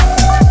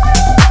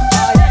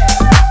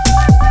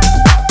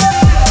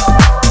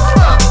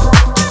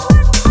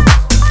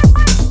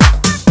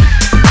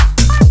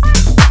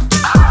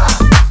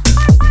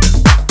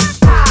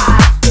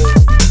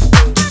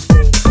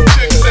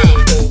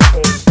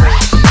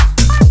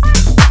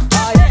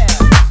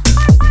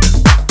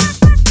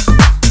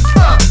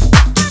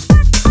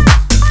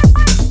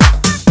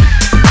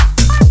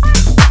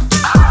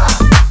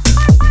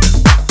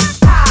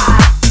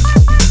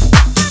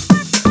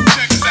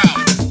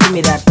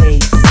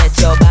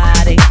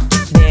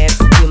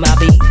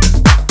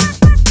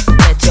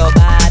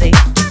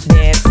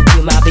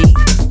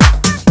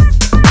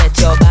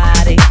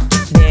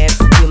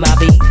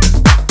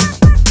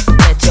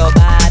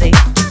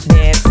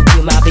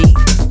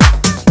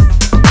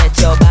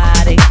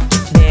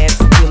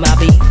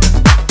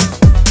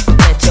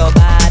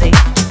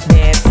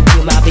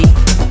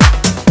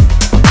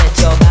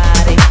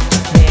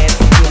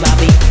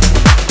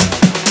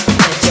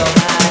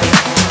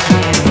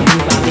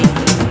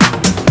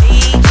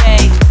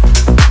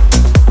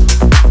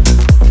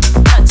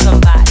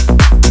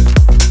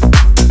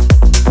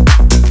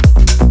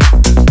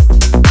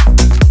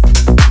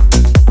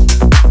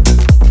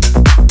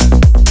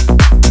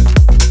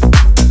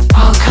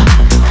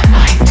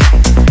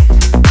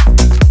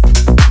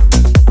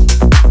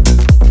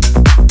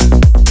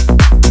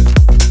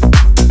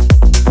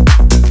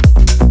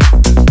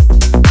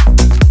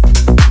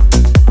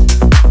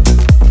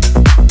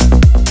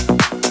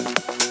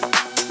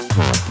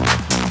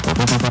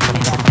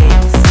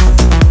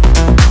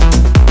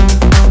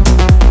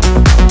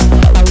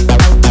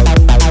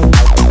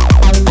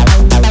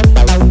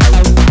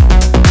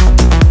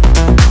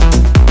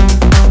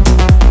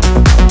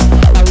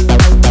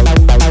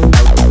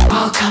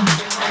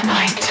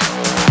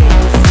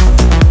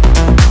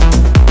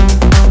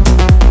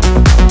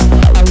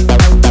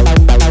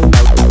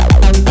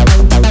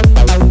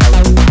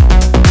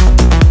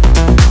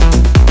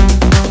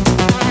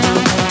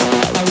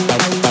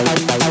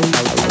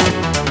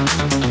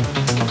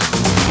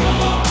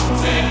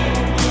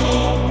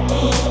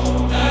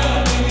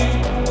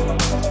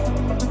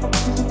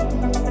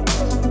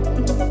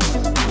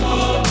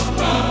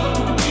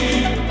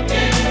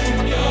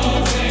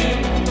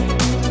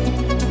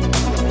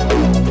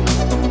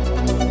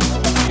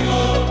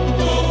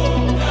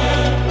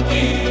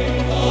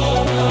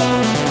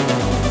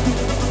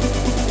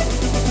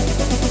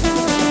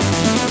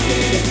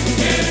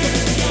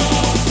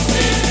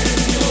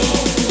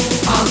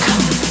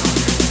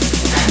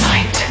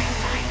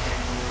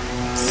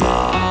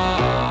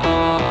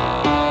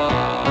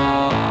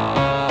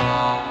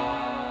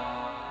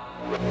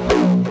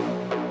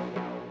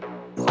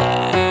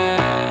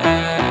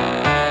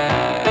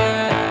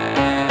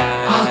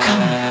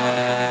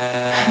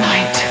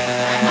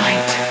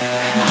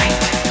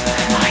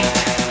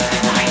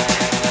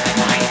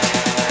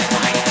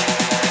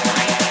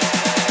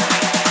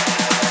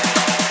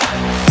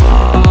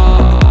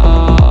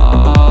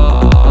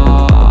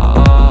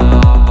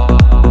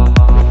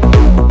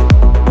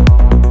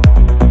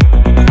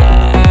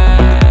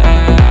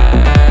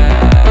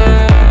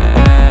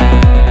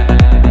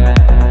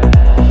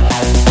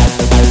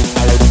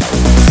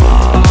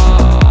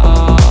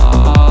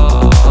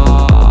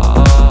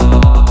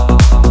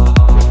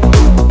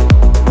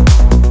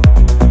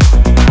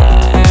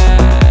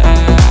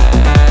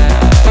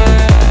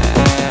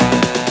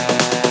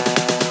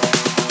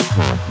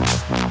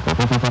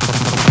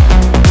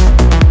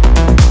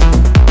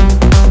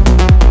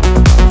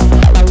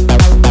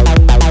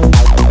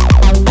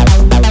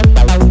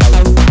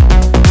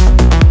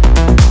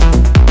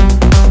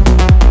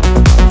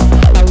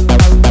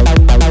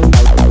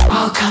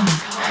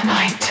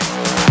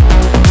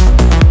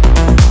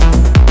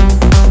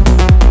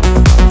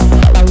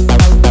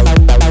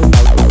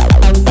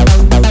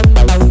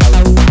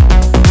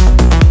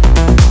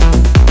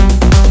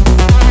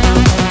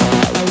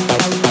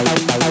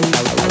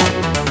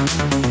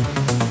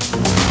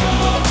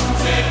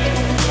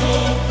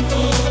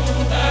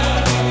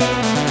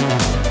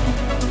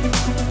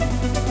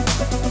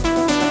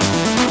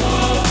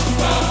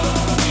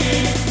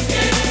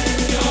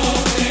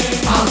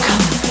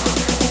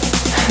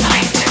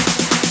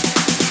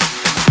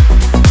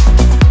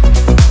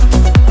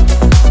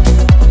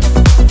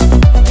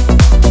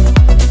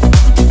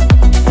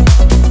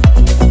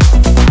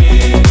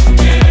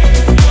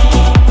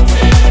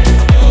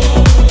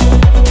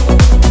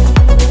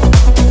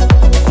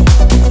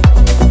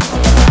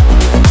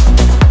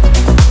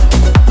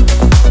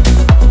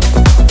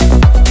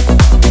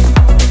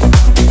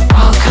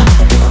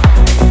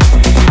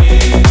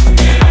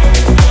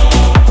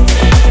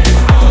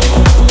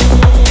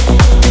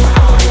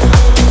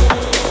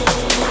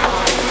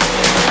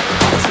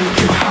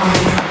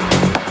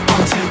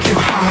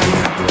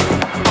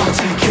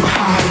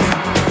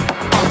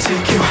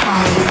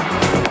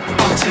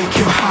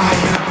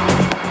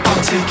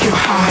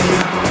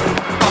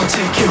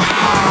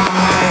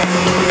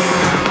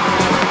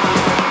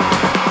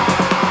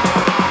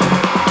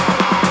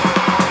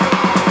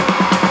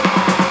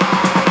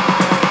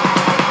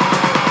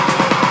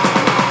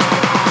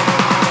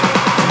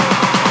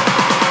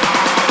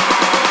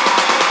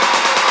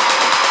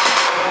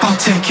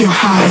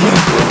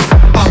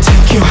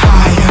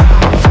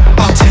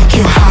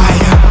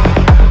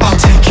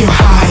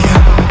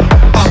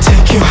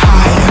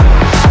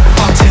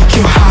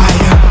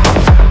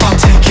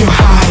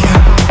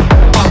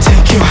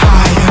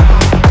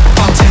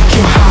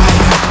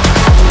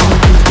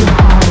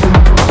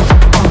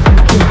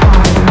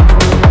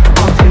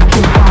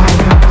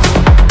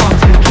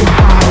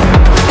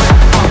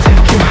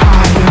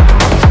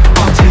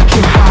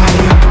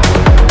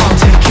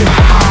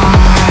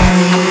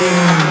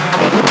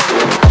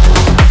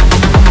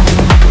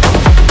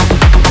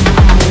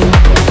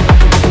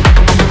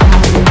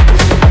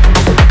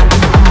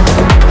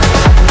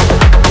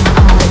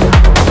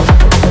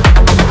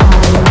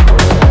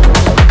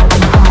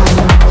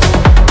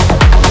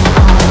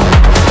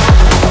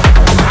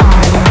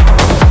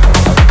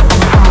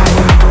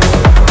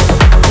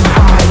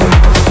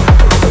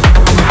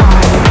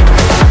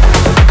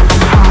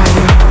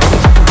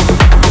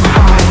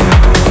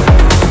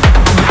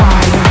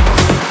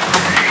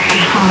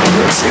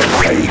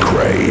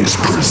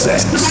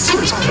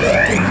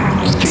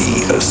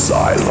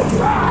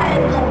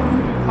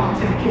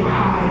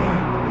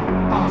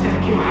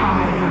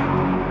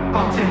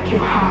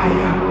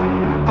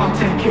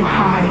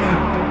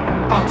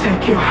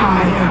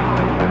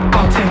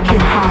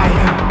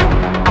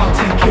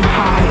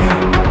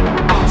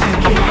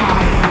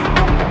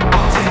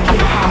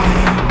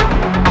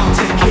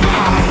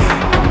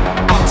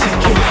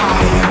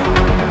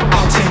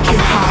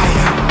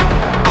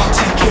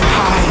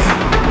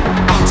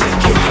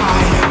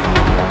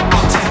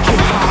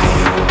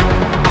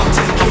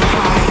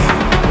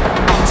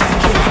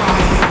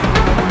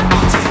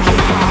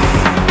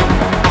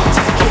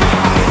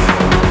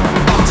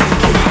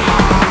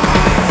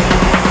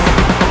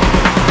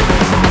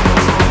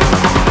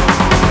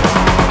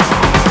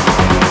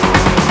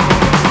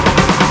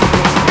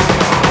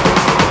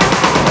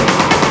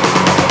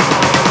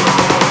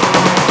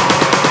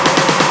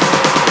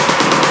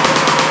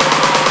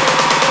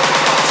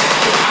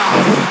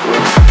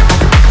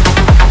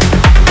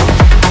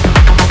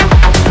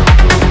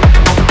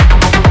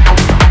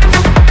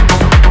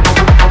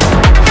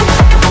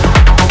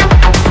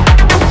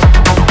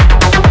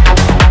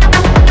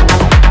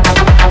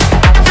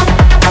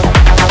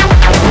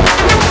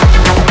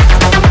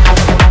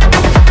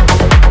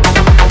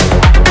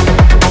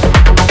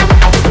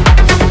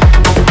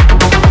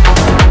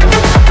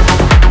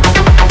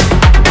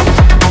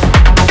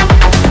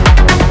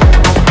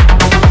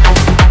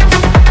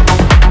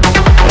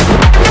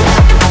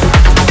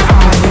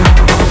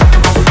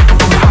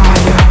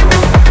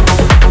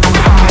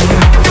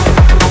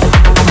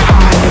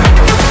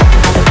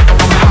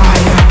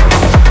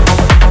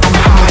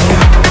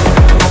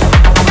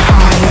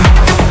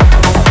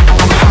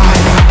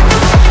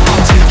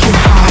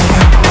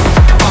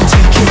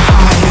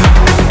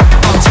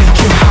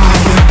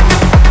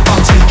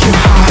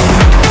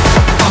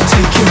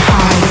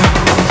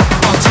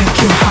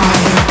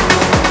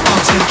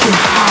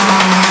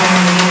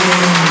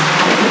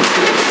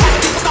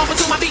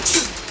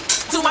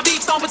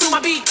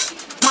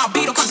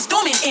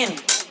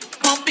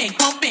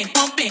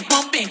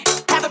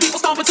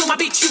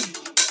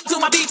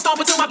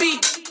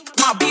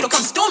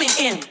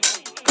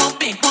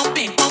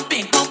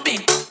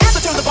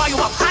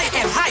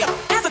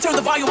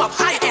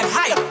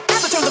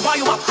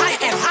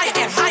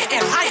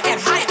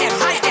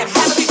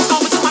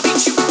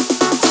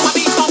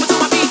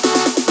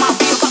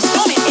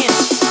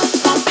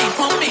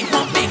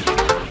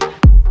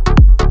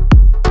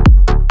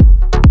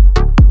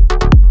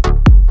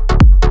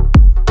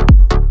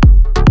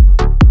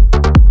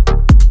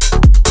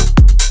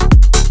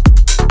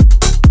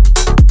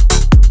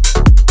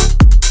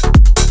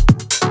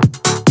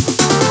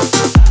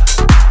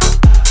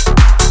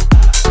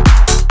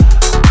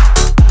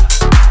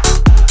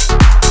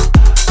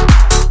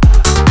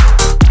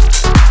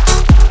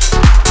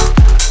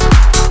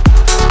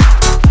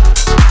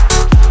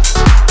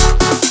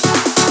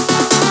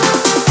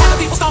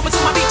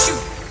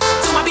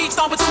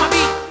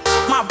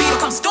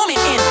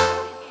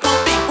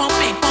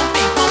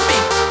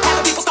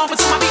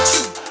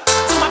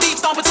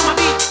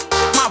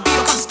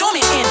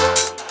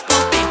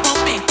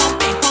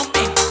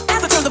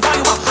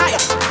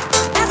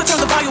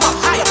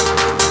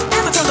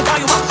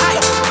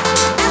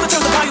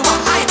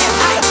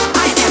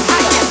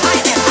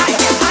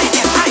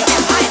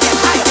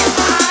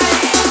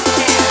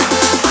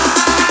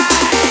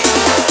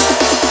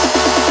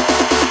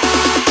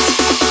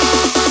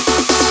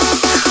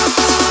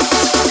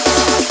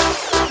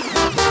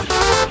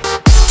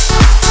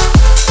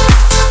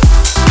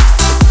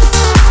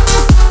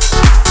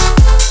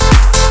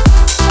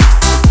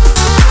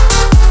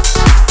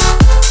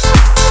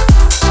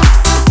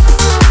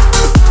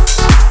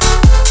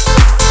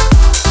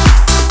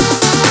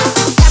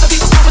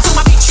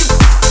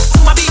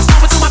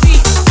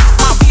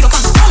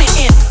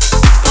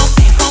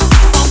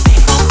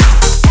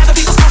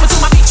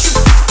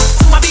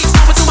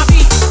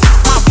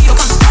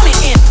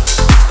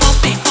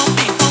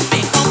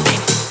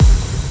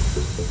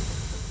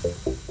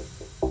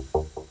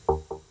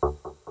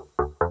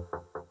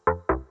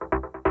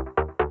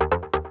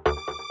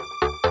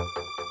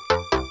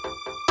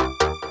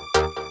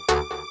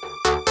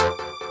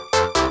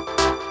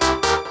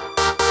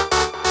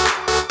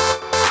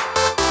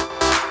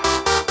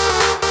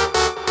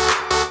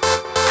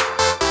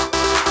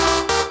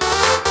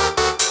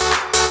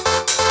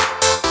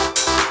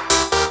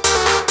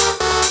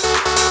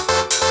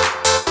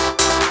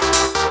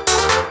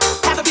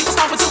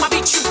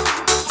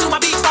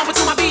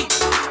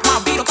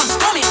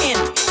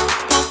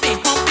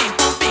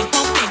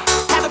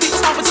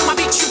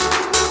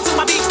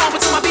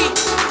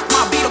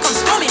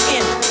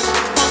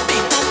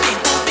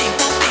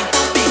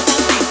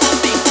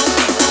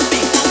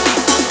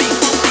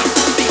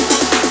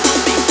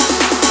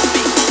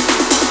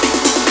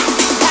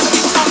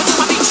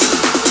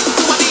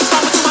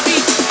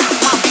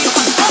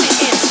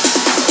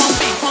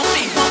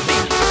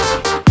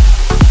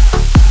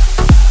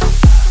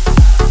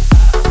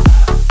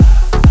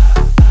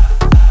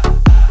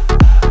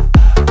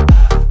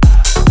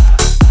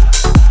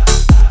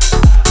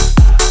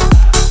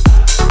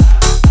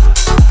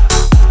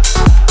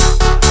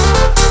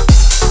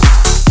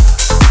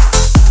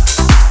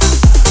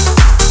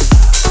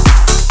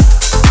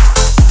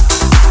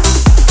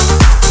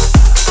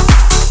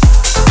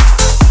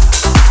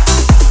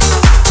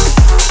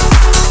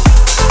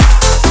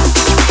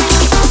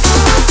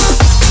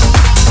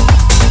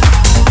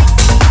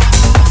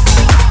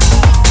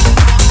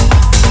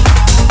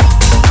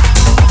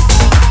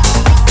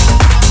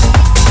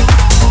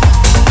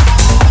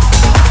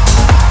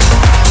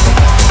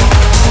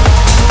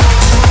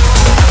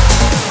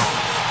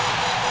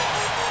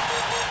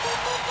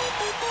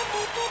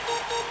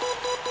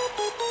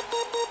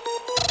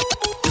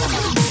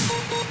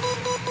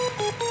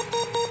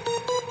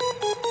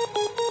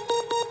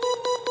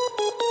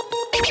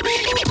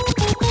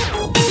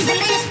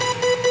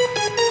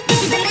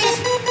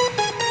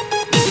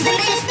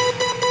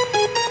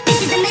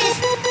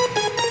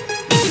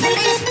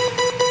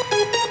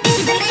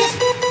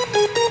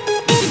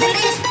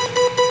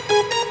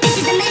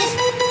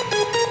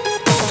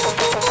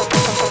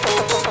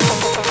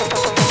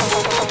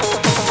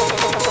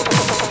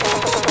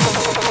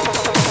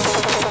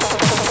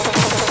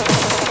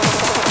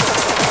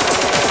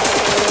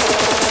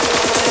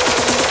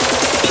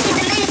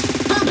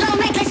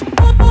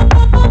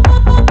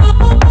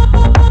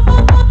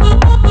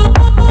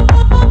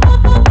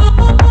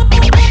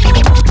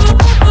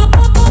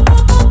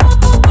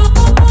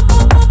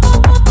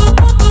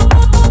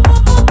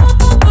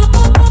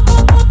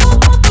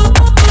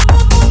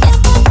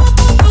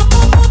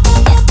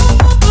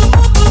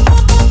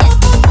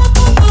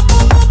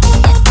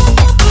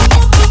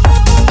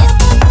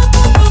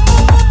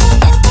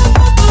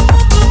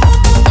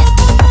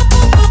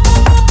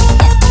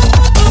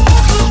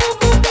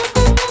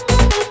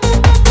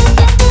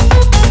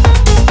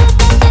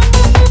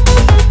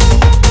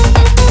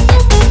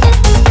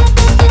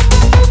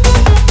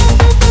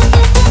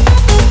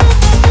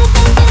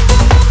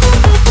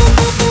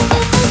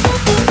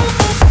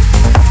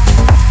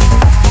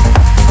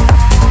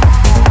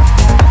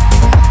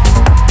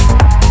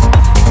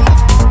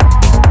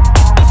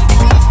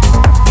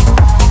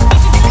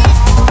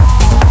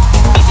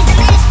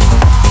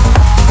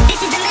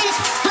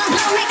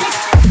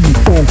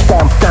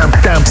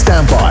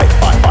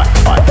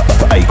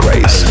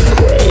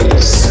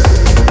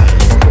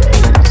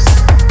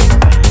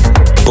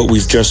 but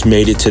we've just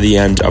made it to the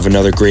end of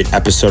another great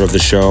episode of the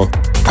show.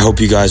 I hope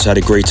you guys had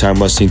a great time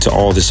listening to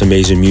all this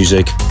amazing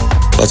music.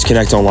 Let's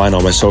connect online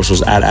on my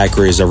socials at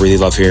 @Acraze. I really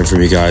love hearing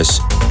from you guys.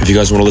 If you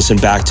guys want to listen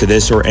back to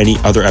this or any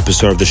other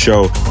episode of the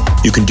show,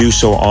 you can do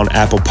so on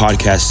Apple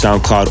Podcasts,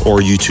 SoundCloud, or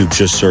YouTube.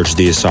 Just search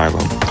The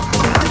Asylum.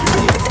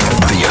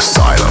 The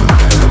Asylum.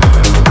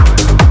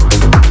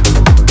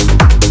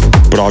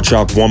 But I'll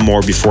drop one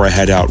more before I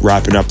head out,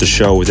 wrapping up the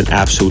show with an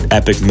absolute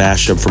epic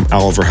mashup from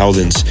Oliver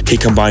Heldens. He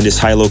combined his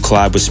high-low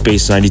collab with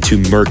Space 92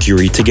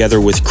 Mercury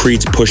together with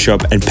Creed's Push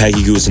Up and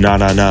Peggy Goo's Na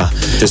Na Na.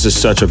 This is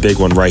such a big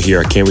one right here.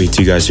 I can't wait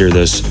till you guys hear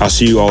this. I'll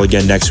see you all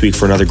again next week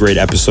for another great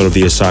episode of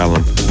The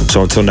Asylum.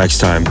 So until next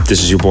time,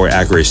 this is your boy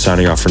Acraze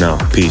signing off for now.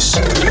 Peace.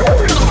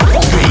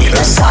 The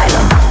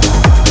Asylum.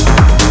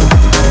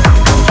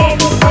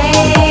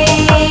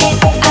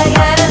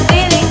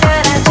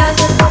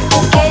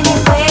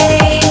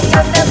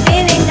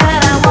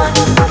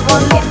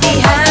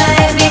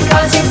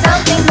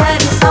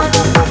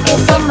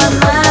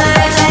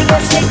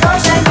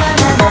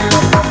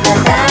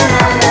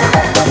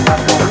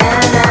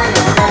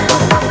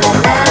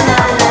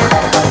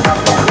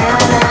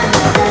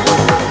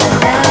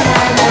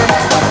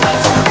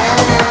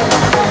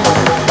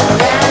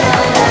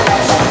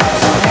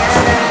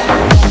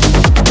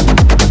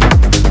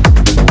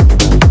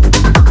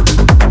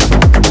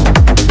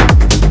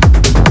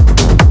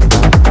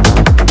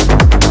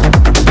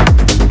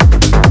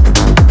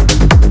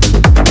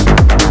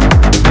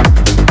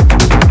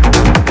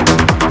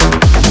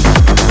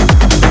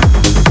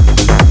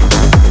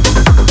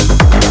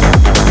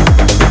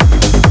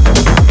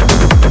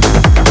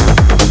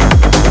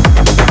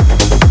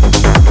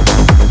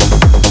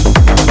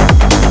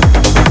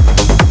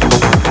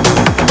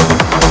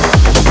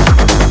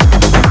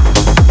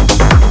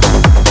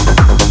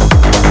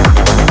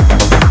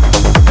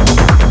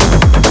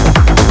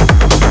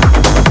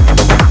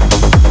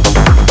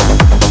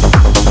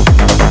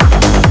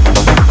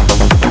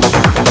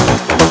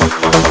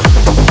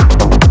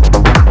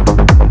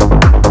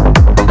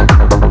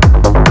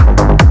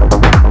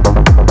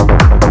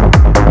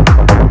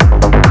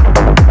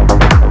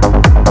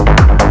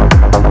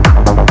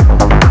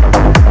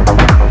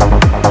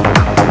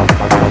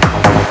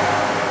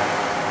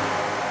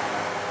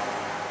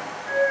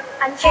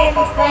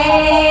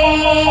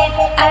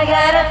 I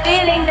got a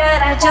feeling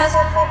that I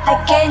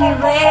can't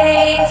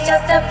erase.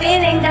 Just a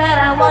feeling that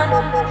I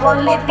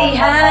won't leave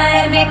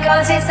behind,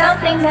 because it's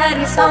something that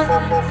it's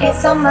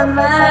on my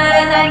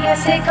mind. I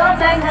guess it goes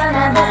like na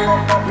na na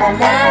na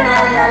na na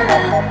na na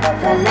na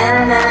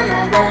na na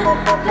na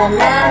na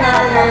na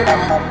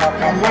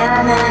na na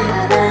na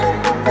na.